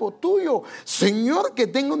siervo tuyo, Señor, que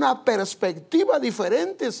tenga una perspectiva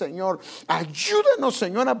diferente, Señor. Ayúdanos,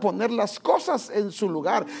 Señor, a poner las cosas en su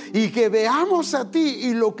lugar y que veamos a ti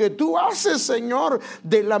y lo que tú haces, Señor,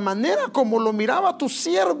 de la manera como lo miraba tu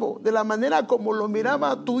siervo, de la manera como lo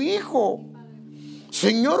miraba tu hijo.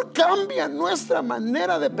 Señor, cambia nuestra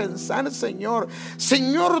manera de pensar, Señor.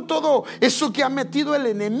 Señor, todo eso que ha metido el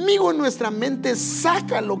enemigo en nuestra mente,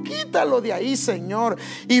 sácalo, quítalo de ahí, Señor.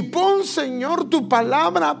 Y pon, Señor, tu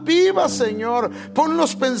palabra viva, Señor. Pon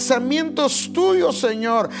los pensamientos tuyos,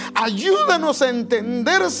 Señor. Ayúdanos a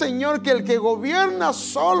entender, Señor, que el que gobierna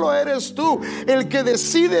solo eres tú. El que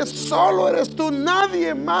decide solo eres tú.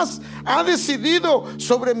 Nadie más ha decidido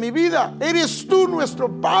sobre mi vida. Eres tú nuestro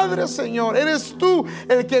Padre, Señor. Eres tú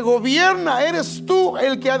el que gobierna, eres tú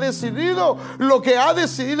el que ha decidido lo que ha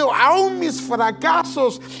decidido. Aún mis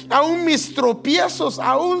fracasos, aún mis tropiezos,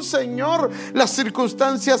 aún, Señor, las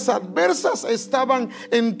circunstancias adversas estaban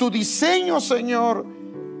en tu diseño, Señor.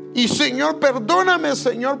 Y, Señor, perdóname,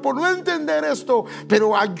 Señor, por no entender esto,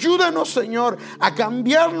 pero ayúdanos, Señor, a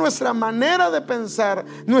cambiar nuestra manera de pensar,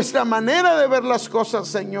 nuestra manera de ver las cosas,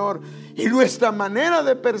 Señor, y nuestra manera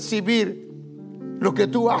de percibir lo que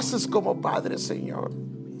tú haces como Padre, Señor.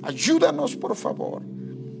 Ayúdanos, por favor,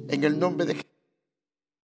 en el nombre de Jesús.